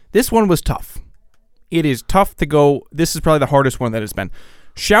this one was tough. It is tough to go. This is probably the hardest one that it's been.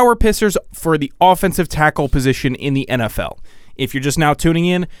 Shower pissers for the offensive tackle position in the NFL. If you're just now tuning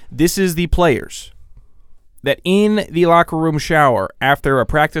in, this is the players that in the locker room shower after a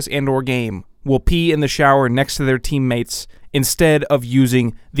practice and or game will pee in the shower next to their teammates instead of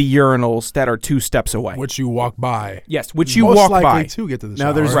using the urinals that are 2 steps away. Which you walk by. Yes, which you Most walk likely by. to get to the shower.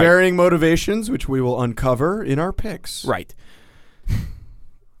 Now, there's Right. varying motivations, which we will uncover in our picks. Right.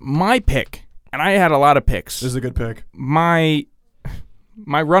 My pick, and I had a lot of picks. This is a good pick. My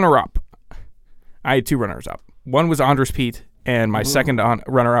runner-up, I had 2 runners-up. One was Andres Pete, and my second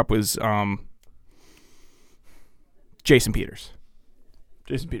runner-up was Jason Peters.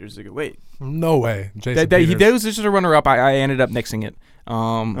 Jason Peters is a good wait. No way. Jason That Peters. was just a runner-up. I ended up nixing it.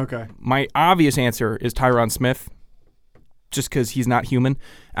 Okay. My obvious answer is Tyron Smith, just because he's not human.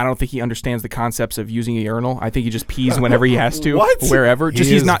 I don't think he understands the concepts of using a urinal. I think he just pees whenever he has to, What? wherever. He Just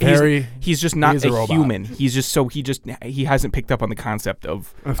is he's not. very- He's just not he's a a robot. human. He's just he hasn't picked up on the concept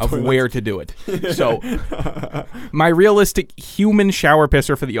of toilets. where to do it. So my realistic human shower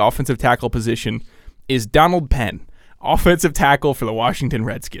pisser for the offensive tackle position is Donald Penn, offensive tackle for the Washington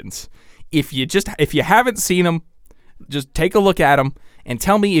Redskins. If you haven't seen him, just take a look at him and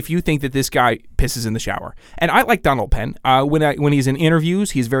tell me if you think that this guy pisses in the shower. And I like Donald Penn. When he's in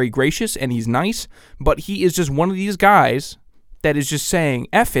interviews, he's very gracious and he's nice, but he is just one of these guys that is just saying,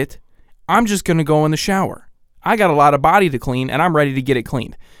 F it, I'm just going to go in the shower. I got a lot of body to clean, and I'm ready to get it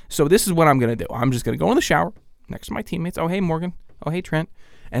cleaned. So this is what I'm going to do. I'm just going to go in the shower next to my teammates. Oh, hey, Morgan. Oh, hey, Trent.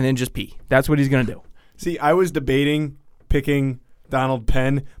 And then just pee. That's what he's going to do. See, I was debating picking Donald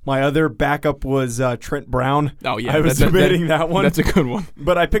Penn. My other backup was Trent Brown. Oh, yeah. I was debating that one. That's a good one.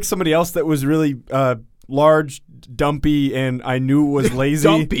 But I picked somebody else that was really large, dumpy, and I knew was lazy.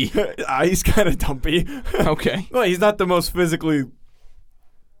 Dumpy? He's kind of dumpy. Okay. Well, he's not the most physically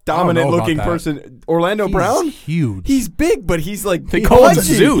don't know dominant-looking about that. person. Orlando He's Brown? huge. He's big, but he's like They call him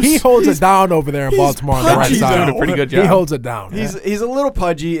pudgy. Zeus. He holds it down over there in Baltimore on the right pudgy, side. though. Doing a pretty good He job. holds it down. He's a little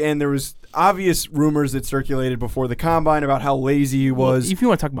pudgy, and there was obvious rumors that circulated before the combine about how lazy he was. If you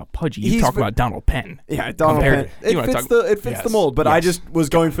want to talk about pudgy, you He's talk ve- about Donald Penn. Yeah, Donald Compared- Penn. you wanna It fits the mold, but I Yes. just was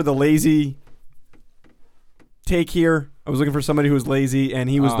going for the lazy take here. I was looking for somebody who was lazy, and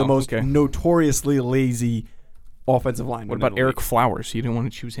he was the most okay. notoriously lazy offensive lineman. What in about the Eric league. Flowers? You didn't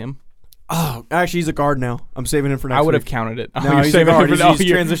want to choose him? Oh, actually, he's a guard now. I'm saving him for next I would have week. counted it. No, You're he's a saving him guard. for- He's oh,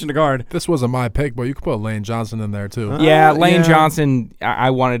 you're- transitioned to guard. This wasn't my pick, but you could put Lane Johnson in there too. Yeah, Lane yeah. Johnson. I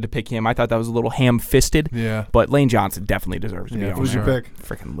wanted to pick him. I thought that was a little ham-fisted. Yeah. But Lane Johnson definitely deserves to be Yeah, on for Who's your there. pick?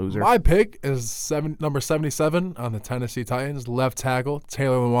 Freaking loser. My pick is number 77 on the Tennessee Titans, left tackle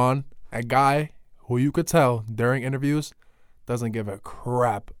Taylor Lewan, a guy who you could tell during interviews doesn't give a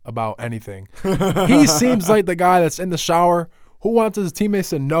crap about anything. He seems like the guy that's in the shower who wants his teammates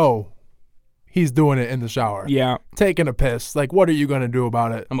to know he's doing it in the shower. Yeah. Taking a piss. Like, what are you going to do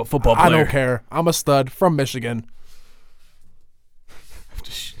about it? I'm a football I player. don't care. I'm a stud from Michigan.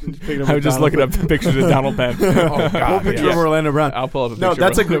 I was just looking up the pictures of Donald Penn. Oh, God. Full picture yeah. of Orlando Brown. I'll pull up a picture. No,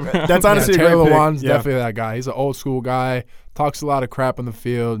 that's a of good. Orlando That's honestly Yeah, a Taylor great pick. Lewan's Yeah. definitely that guy. He's an old school guy. Talks a lot of crap on the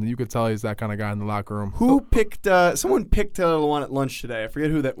field, and you could tell he's that kind of guy in the locker room. Who picked? Someone picked Taylor Lewan at lunch today. I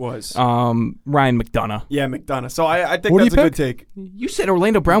forget who that was. Ryan McDonough. Yeah, McDonough. So I think Who did that's a he good pick? take. You said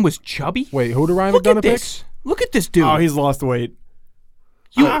Orlando Brown was chubby? Wait, who did Ryan Look McDonough at pick? this. Look at this dude. Oh, he's lost weight.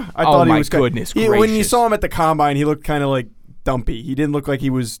 You- I oh thought he my was goodness When you gracious. saw him at the combine, he looked kind of like dumpy. He didn't look like he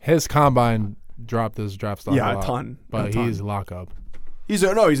was. His combine dropped his draft stock Yeah, a a lot, ton. but A ton. he's lockup. He's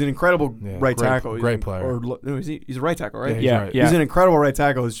an incredible Yeah, right great- tackle. great He's- player. no, he's a right tackle, right? he's yeah, right. yeah. He's an incredible right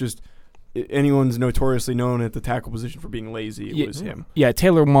tackle. It's just anyone's notoriously known at the tackle position for being lazy. It was him. Yeah,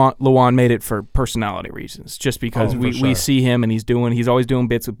 Taylor Lewan made it for personality reasons, just because Oh, for we sure. see him and he's always doing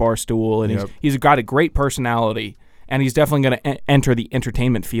bits with Barstool, and Yep. he's got a great personality, and he's definitely going to enter the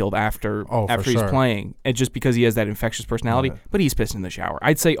entertainment field after Oh, for he's sure. playing, and just because he has that infectious personality. Yeah. But he's pissed in the shower.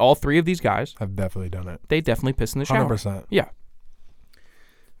 I'd say all three of these guys, I've definitely done it. they definitely piss in the shower. 100%. Yeah.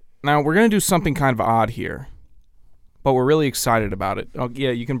 Now we're gonna do something kind of odd here, but we're really excited about it. Oh yeah,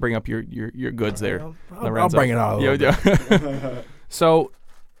 you can bring up your goods there. I'll Lorenzo. bring it out a little Yeah. So,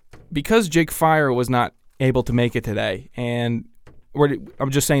 because Jake Fire was not able to make it today, and I'm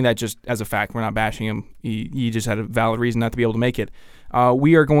just saying that just as a fact. We're not bashing him. He just had a valid reason not to be able to make it.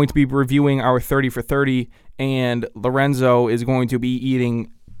 We are going to be reviewing our 30 for 30, and Lorenzo is going to be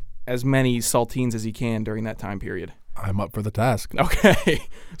eating as many saltines as he can during that time period. I'm up for the task. Okay.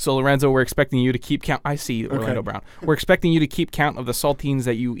 So, Lorenzo, we're expecting you to keep count. I see Orlando Brown. We're expecting you to keep count of the saltines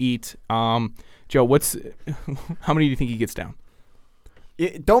that you eat. Joe, how many do you think he gets down?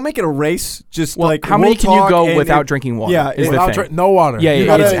 Don't make it a race. Just Well, like how many we'll can you talk go and without drinking water? Yeah, is the Without thing. no water. Yeah, You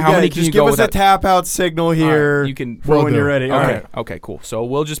yeah. gotta- How many can just you give go us without? a tap out signal All here. right, you can. for Will when do. you're ready. Okay. All right. Okay. Cool. So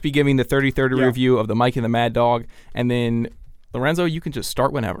we'll just be giving the 30-30 Yeah. review of the Mike and the Mad Dog, and then Lorenzo, you can just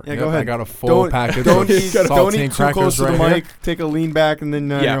start whenever. Yeah, go ahead. I got a full package Don't of eat saltine too crackers close to the right mic. Take a lean back and then.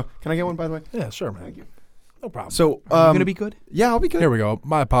 Yeah. Can I get one, by the way? here. Yeah, sure, man. Thank you. No problem. So, Are you gonna be good? Yeah, I'll be good. Here we go.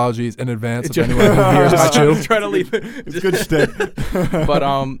 My apologies in advance if anyone who hears my chew. Trying to leave it. It's good shtick.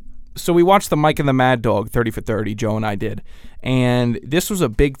 But so we watched the Mike and the Mad Dog 30 for 30. Joe and I did, and this was a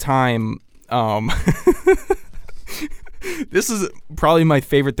big time. This is probably my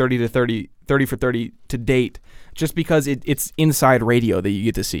favorite 30 for 30 to date, just because it's inside radio that you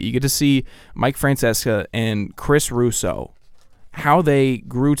get to see. You get to see Mike Francesa and Chris Russo, how they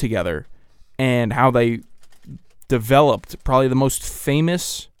grew together, and how they developed probably the most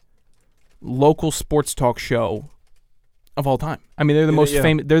famous local sports talk show of all time. I mean, they're the most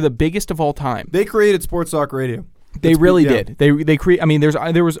famous. They're the biggest of all time. They created sports talk radio. They really did. They create. I mean,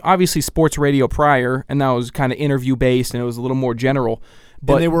 there was obviously sports radio prior, and that was kind of interview based, and it was a little more general.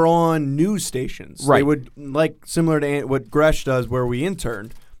 But And they were on news stations. Right. They would, like, similar to what Gresh does where we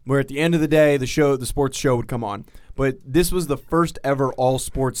interned, where at the end of the day, the sports show would come on. But this was the first ever all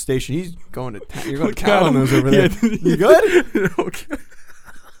sports station. He's going to town. You're going to town on those over there. You good? Okay.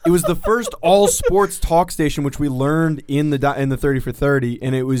 It was the first all sports talk station, which we learned in the 30 for 30,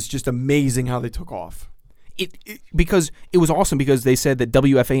 and it was just amazing how they took off. Because it was awesome, because they said that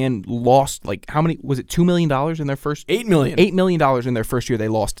WFAN lost, like, how many was it? $2 million in their first $8 million. $8 million in their first year. They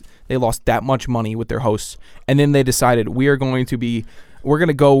lost that much money with their hosts, and then they decided we're going to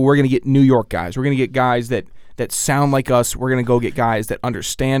get New York guys. We're going to get guys that sound like us. We're going to go get guys that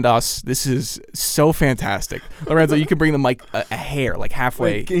understand us. This is so fantastic. Lorenzo, you can bring them like a hair, like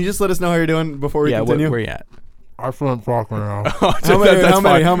halfway. Wait, can you just let us know how you're doing before we continue? Where you at? I feel like talking now.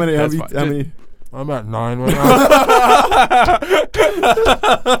 How many? I'm at 9 right now.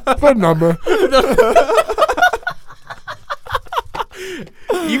 Good number.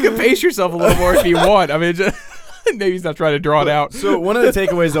 You can pace yourself a little more if you want. I mean, maybe he's not trying to draw it out. So one of the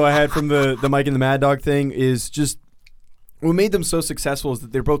takeaways, though, I had from the Mike and the Mad Dog thing is just what made them so successful is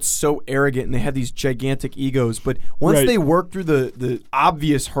that they're both so arrogant and they had these gigantic egos. But once they worked through the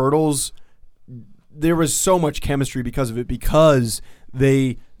obvious hurdles, there was so much chemistry because of it, because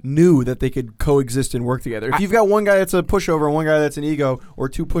they knew that they could coexist and work together. If you've got one guy that's a pushover and one guy that's an ego, or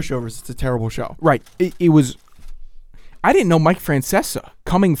two pushovers, it's a terrible show. Right. It was. I didn't know Mike Francesa,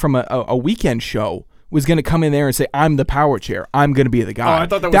 coming from a weekend show, was going to come in there and say, I'm the power chair. I'm going to be the guy. Oh, I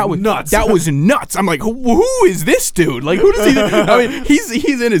thought that was nuts. That was nuts. I'm like, who is this dude? Like, who does he? I mean,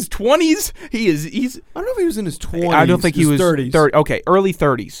 he's in his 20s. He's. I don't know if he was in his 20s. I don't think he was 30s. 30. Okay, early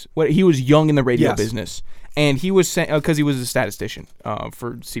 30s. He was young in the radio business, and he was because he was a statistician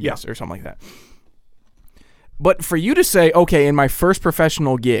for CBS or something like that. But for you to say, okay, in my first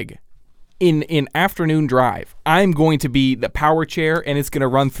professional gig, in afternoon drive, I'm going to be the power chair, and it's going to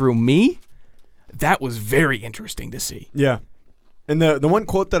run through me. That was very interesting to see. Yeah. And the one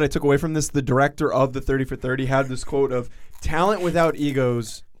quote that I took away from this, the director of the 30 for 30 had this quote of, talent without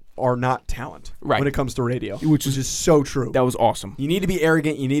egos are not talent when it comes to radio, which is just so true. That was awesome. You need to be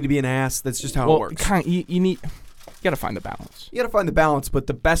arrogant. You need to be an ass. That's just how it works. You got to find the balance. You got to find the balance, but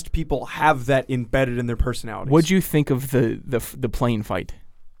the best people have that embedded in their personalities. What'd you think of the plane fight?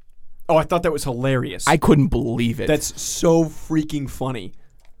 Oh, I thought that was hilarious. I couldn't believe it. That's so freaking funny.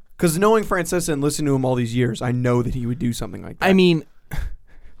 Because knowing Francesa and listening to him all these years, I know that he would do something like that. I mean,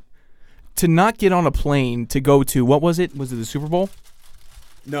 to not get on a plane to go to, what was it? Was it the Super Bowl?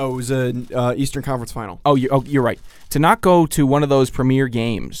 No, it was an Eastern Conference final. Oh, you're right. To not go to one of those premier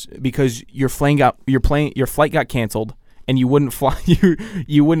games because your flight got canceled, and you wouldn't fly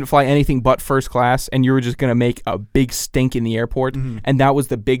you wouldn't fly anything but first class, and you were just gonna make a big stink in the airport, and that was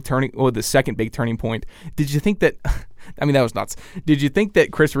the second big turning point. Did you think that? I mean, that was nuts. Did you think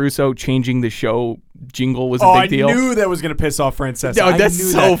that Chris Russo changing the show jingle was a big deal? I knew that was going to piss off Francesa. No,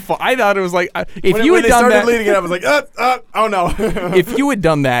 that's so fun. I thought it was like, if you had done that. Leading it up, I was like, oh no. If you had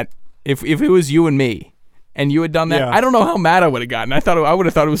done that, if it was you and me, and you had done that, I don't know how mad I would have gotten. I would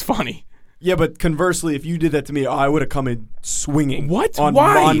have thought it was funny. Yeah, but conversely, if you did that to me, I would have come in swinging. What?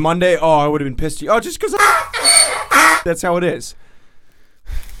 Why? On Monday, I would have been pissed at you. Oh, just because that's how it is.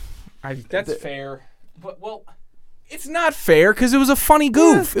 That's fair. But, well, it's not fair because it was a funny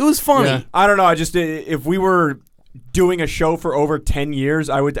goof. It was funny. Yeah. I don't know. If we were doing a show for over 10 years,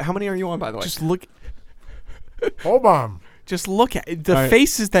 I would. How many are you on, by the way? Just look. Hold on. Just look at the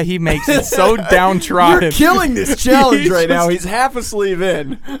faces that he makes. It's so downtrodden. You're killing this challenge right now. He's half asleep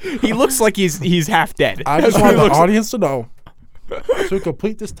in. He looks like he's half dead. I just want the audience to know, to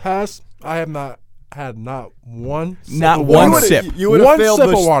complete this task, I have not had not one sip. You would have One failed sip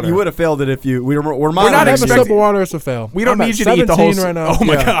of water. You would have failed it if you. We're not Have a monitoring sip expecting- of water, it's a fail. We don't I'm need at you to eat the whole. 17 right now. Oh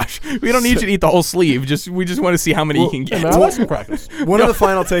my Yeah. gosh, we don't need you to eat the whole sleeve. We just want to see how many you can Hey, get. man, I like some crackers. One of the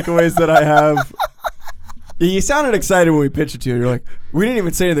final takeaways that I have. You sounded excited when we pitched it to you. You're like, we didn't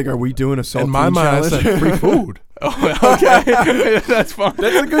even say anything. Are we doing a saltine In my mind, I challenge? said free food. Okay, that's fine.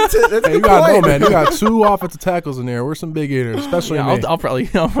 That's a good. That's a Hey, you good got point. no man. You got 2 offensive tackles in there. We're some big eaters, especially Yeah, me. I'll probably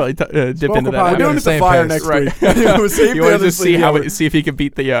dip Smoke into will that. probably We're be doing on it the to same Fire pace. next Right. week. We'll save You the want to other just see sleeve how over. see if he can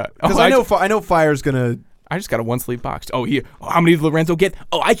beat the. Because I know Fire's gonna. I just got a 1 sleeve box. Oh, here. Oh, how many did Lorenzo get?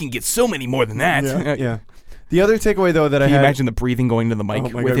 Oh, I can get so many more than that. Yeah. The other takeaway though that I Can you had. imagine the breathing going to the mic Oh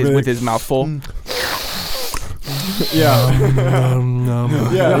my with God, his really? with his mouth full? Yeah.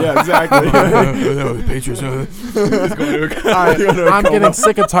 Yeah. Exactly. Patriots. I'm getting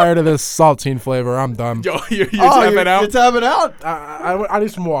sick and tired of this saltine flavor. I'm done. Yo, you're Oh, tapping out. You're tapping out. I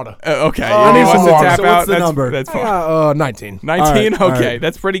need some water. Okay, Oh, he I need wants some to water. tap So out. what's the That's, number? That's fine. 19. 19. All Okay, right.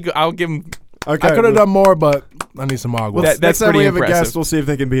 that's pretty good. I'll give him. Okay. I could have done more, but I need some agua. That- Next that's time we pretty have a impressive. guest, we'll see if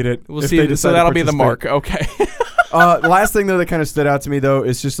they can beat it. We'll if see. they So decide to that'll be the participate. mark. Okay. Last thing though that kind of stood out to me though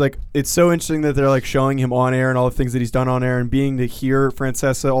is just like it's so interesting that they're like showing him on air and all the things that he's done on air and being to hear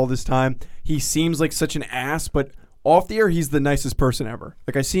Francesa all this time. He seems like such an ass, but off the air he's the nicest person ever.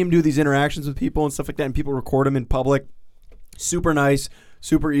 Like I see him do these interactions with people and stuff like that, and people record him in public. Super nice,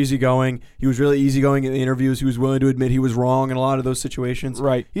 super easygoing. He was really easygoing in the interviews. He was willing to admit he was wrong in a lot of those situations.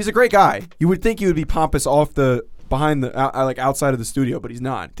 Right. He's a great guy. You would think he would be pompous behind the like outside of the studio, but he's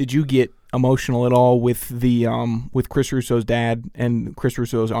not. Did you get emotional at all with the with Chris Russo's dad and Chris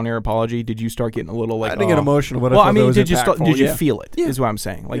Russo's on-air apology? Did you start getting a little like? I didn't get emotional, but Well, I thought I mean, that was did you impactful. did you Yeah. feel it? Yeah. Is what I'm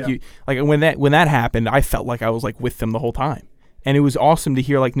saying. Like Yeah. when that happened, I felt like I was like with them the whole time. And it was awesome to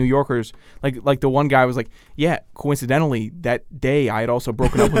hear like New Yorkers, like the one guy was like, yeah, coincidentally that day I had also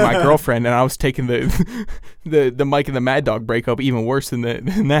broken up with my girlfriend, and I was taking the Mike and the Mad Dog breakup even worse than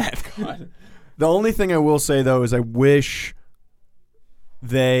that. God. The only thing I will say though is I wish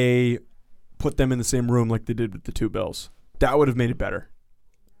they put them in the same room like they did with the 2 Bills. That would have made it better.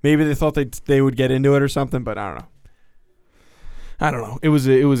 Maybe they thought they would get into it or something, but I don't know. I don't know. It was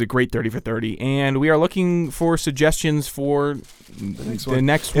a great 30 for 30, and we are looking for suggestions for the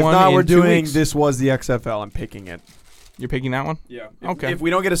next If one. not, in we're 2 doing weeks. This Was the XFL. I'm picking it. You're picking that one? Yeah. Okay. If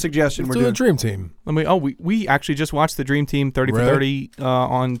we don't get a suggestion, Let's we're do the doing. Dream Team. We actually just watched the Dream Team 30 for Really? 30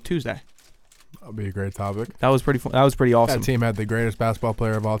 on Tuesday. That'll be a great topic. That was pretty fun. That was pretty awesome. That team had the greatest basketball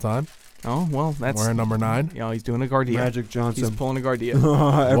player of all time. Oh well, that's Wearing number 9. he's doing a Guardia. Magic He's Johnson. pulling a Guardia.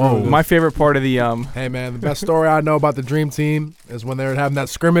 Whoa. My favorite part of the Hey, man, the best story I know about the Dream Team is when they were having that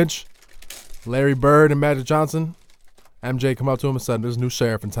scrimmage. Larry Bird and Magic Johnson, MJ come up to him and said, there's a new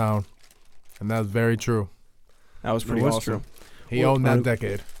sheriff in town. And that's very true. that was pretty was awesome. true. He owned that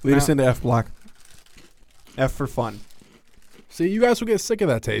decade. Lead us into F block. F for fun. See, you guys will get sick of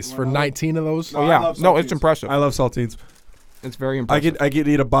that taste for 19 of those. Oh yeah, no, it's impressive. I love saltines. It's very impressive. I could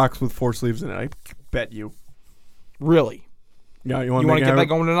eat a box with 4 sleeves in it. I bet you. Really. Yeah, You want to get that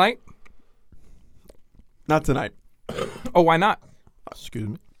going tonight? Not tonight. Oh, why not? Excuse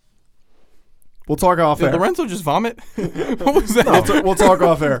me. We'll talk off Did air. Lorenzo just vomit? What was that? We'll talk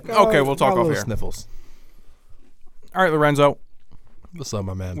off air. Okay, we'll talk Got a off little air. Sniffles. All right, Lorenzo. What's up,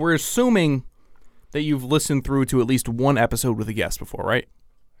 my man? We're assuming that you've listened through to at least one episode with a guest before, right?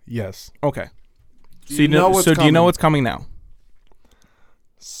 Yes. Okay. So you know what's do you know coming? what's coming now?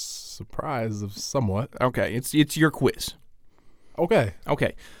 Surprise of somewhat. Okay, it's your quiz. Okay.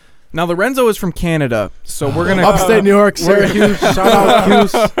 Okay. Now Lorenzo is from Canada, so we're gonna Upstate New York, Syracuse. Shout out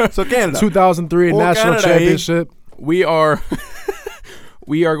Cuse. So Canada. 2003 Oh, National Canada, eh? Championship. we are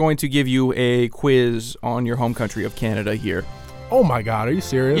we are going to give you a quiz on your home country of Canada here. Oh my God, are you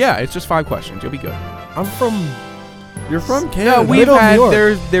serious? Yeah, it's just 5 questions. You'll be good. I'm from. You're from Yeah, Canada. we've Middle had New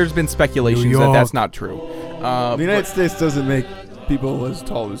York. there's been speculations New that York. that's not true. The United States doesn't make people as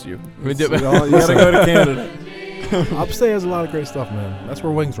tall as you. We You do- gotta go to Canada. Upstate has a lot of great stuff, man. That's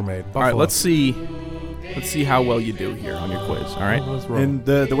where wings were made. All right, Buffalo. let's see how well you do here on your quiz. All right. Let's roll. And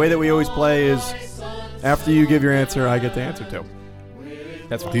the way that we always play is after you give your answer, I get the answer too.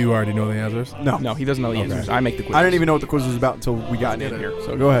 That's fine. Do you already know the answers? No. He doesn't know the answers. I make the quiz. I didn't even know what the quiz was about until we got in here.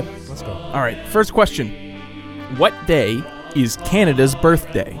 So go ahead. Let's go. All right. First question. What day is Canada's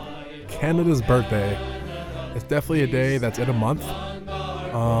birthday? Canada's birthday. It's definitely a day that's in a month.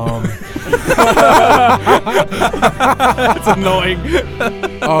 That's annoying.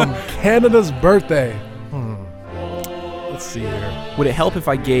 Canada's birthday. Let's see here. Would it help if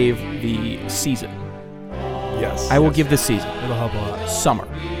I gave the season? Yes. I will give the season. It'll help a lot. Summer.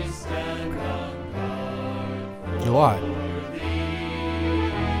 July.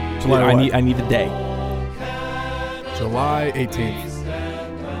 July I what? need a day. July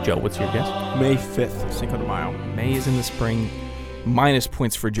 18th. Joe, what's your guess? May 5th. Cinco de Mayo. May is in the spring. Minus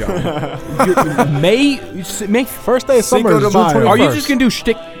points for Joe. May First day of Cinco summer de is June Mayo. 21st. Are you just gonna do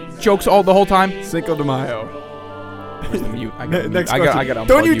shtick jokes the whole time? Cinco de Mayo. Mute. I gotta Next mute. I question. gotta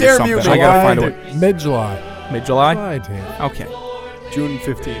Don't unplug you or dare something. mute I me. gotta find a July. way. Mid-July. Mid-July. July 18th. Okay. June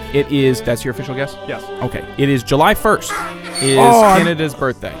 15th. It is. That's your official guess. Yes. Okay. It is July 1st. Is Canada's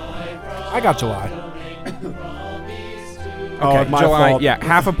birthday. I got July. Okay, my July. fault. Yeah,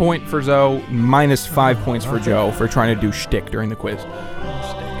 half a point for Zoe, minus 5 points for Joe for trying to do shtick during the quiz.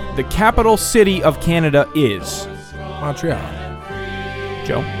 The capital city of Canada is Montreal.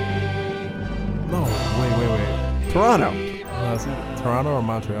 Joe. No, wait. Toronto. No, is it Toronto or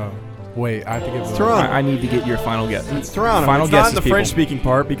Montreal? Wait, I have to give the Toronto. I need to get your final guess. It's Toronto. Final it's guesses, not the people. French-speaking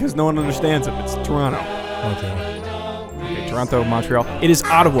part because no one understands it. It's Toronto. Montreal. Okay, Toronto, Montreal. It is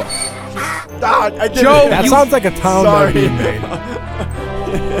Ottawa. I did Joe, it. That you- sounds like a town Sorry. that being made.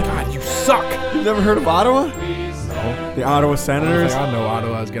 God, you suck. You've never heard of Ottawa? No. The Ottawa Senators? I know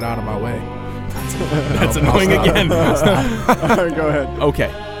Ottawa is get out of my way. That's annoying again. All right, go ahead. Okay,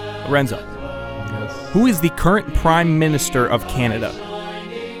 Lorenzo. Yes. Who is the current Prime Minister of Canada?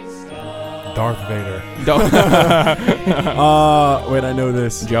 Darth Vader. Wait, I know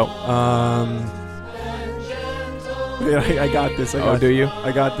this. Joe. Wait, I got this. Oh, do you?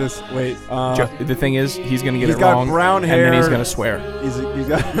 I got this. Wait. Joe, the thing is, he's going to get he's it got wrong. brown And then he's hair. going to swear.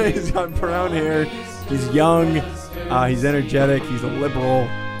 He's got brown hair. He's young. He's energetic. He's a liberal.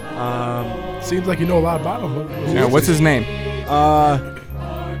 Seems like you know a lot about him. Now, what's his name?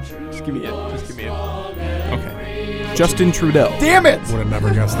 Just give me it. Okay. Justin Trudeau. Damn it! Would have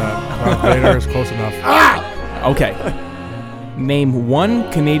never guessed that. Darth Vader is close enough. Okay. Name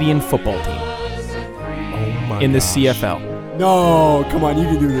one Canadian football team Oh my in the gosh. CFL. No, come on, you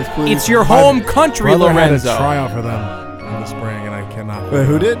can do this, please. It's your home country, Brother had a Lorenzo. tryout for them in the spring, and I cannot. Wait,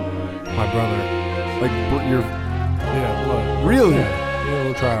 who did? My brother. Like your Yeah, what? really? Yeah, a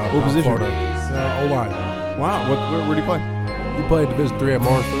little tryout. What down position? Florida. O-line. Wow. Where do you play? He played Division III at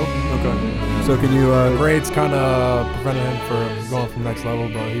Morrisville. Okay. So can you? Grades kind of prevented him from going from next level,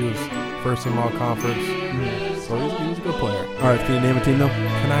 but he was first team all conference. So he was a good player. All right. Can you name a team though?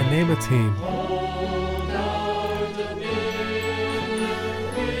 Can I name a team?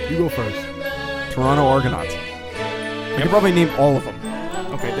 You go first. Toronto Argonauts. I can probably name all of them.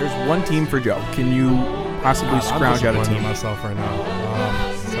 Okay, there's one team for Joe. Can you possibly I'm scrounge out a disappointed in team? myself right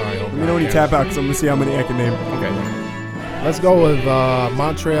now. Sorry. Let me know when you tap out because I'm gonna see how many I can name. Okay. Let's go with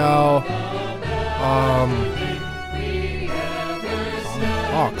Montreal.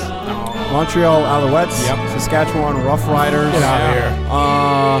 Hawks. Montreal Alouettes. Yep. Saskatchewan Rough Riders. Get out of here.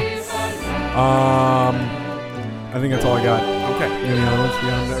 I think that's all I got. Okay. Any other ones? You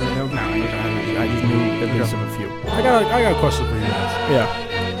have that right now? I just knew at least of a few. I got a question for you guys. Yeah.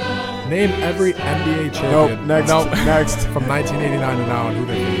 Name every NBA Nope. champion Next. Next. from 1989 to now and who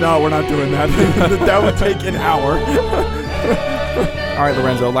they beat. No, we're not doing that. That would take an hour. All right,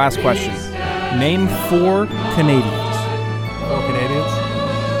 Lorenzo, last question. Name 4 Canadians. 4 Canadians.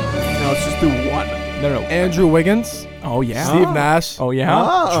 No, let's just do one. No. Andrew Wiggins, Oh, yeah. Steve Nash, Oh, yeah?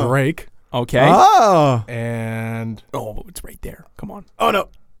 Oh. Drake, Okay. Oh. and Oh, it's right there. Come on. Oh no.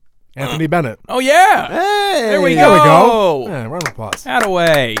 Anthony Bennett. Oh, yeah. Hey. There we There we go. go. Yeah, round of applause.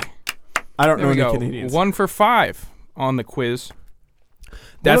 Attaway. I don't There know we any go. Canadians. 1 for 5 on the quiz.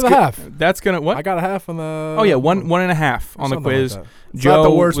 That's go- half. That's gonna what? I got a half on the. Oh yeah, one and a half on the Something quiz. like that. It's Joe not the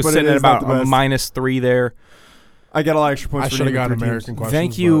worst, was but it sitting at is not about the a best. -3 there. I got a lot of extra points. I for should have naming got 3 American teams. questions.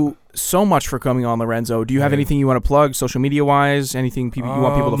 Thank you so much for coming on, Lorenzo. Do you have Yeah. anything you want to plug, social media wise? Anything you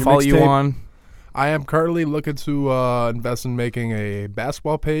want people to your follow you mixtape? on? I am currently looking to invest in making a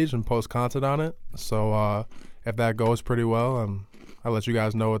basketball page and post content on it. So if that goes pretty well, I'll let you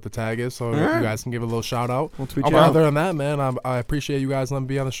guys know what the tag is, so right. you guys can give it a little shout out. We'll tweet But you out. other than that, man, I appreciate you guys letting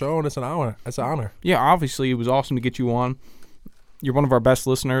me be on the show, and it's an honor. It's an honor. Yeah, obviously it was awesome to get you on. You're one of our best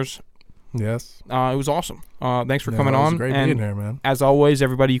listeners. Yes. It was awesome. Thanks for Yeah, coming it was on. great and being here, man. as always,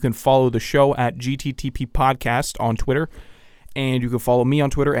 everybody, you can follow the show at GTTP Podcast on Twitter. And you can follow me on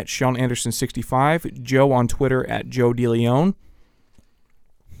Twitter at Sean Anderson65, Joe on Twitter at Joe DeLeon.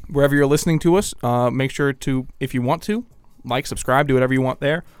 Wherever you're listening to us, make sure to, if you want to, like, subscribe, do whatever you want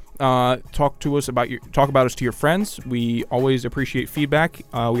there. Talk about us to your friends. We always appreciate feedback.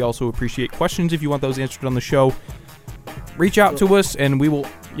 We also appreciate questions if you want those answered on the show. Reach out to us, and we will.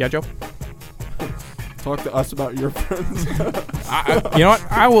 Yeah, Joe. Talk to us about your friends. You know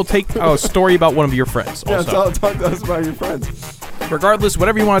what? I will take a story about one of your friends. Yeah, Also. talk to us about your friends. Regardless,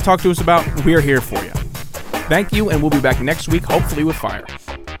 whatever you want to talk to us about, we're here for you. Thank you, and we'll be back next week, hopefully with fire.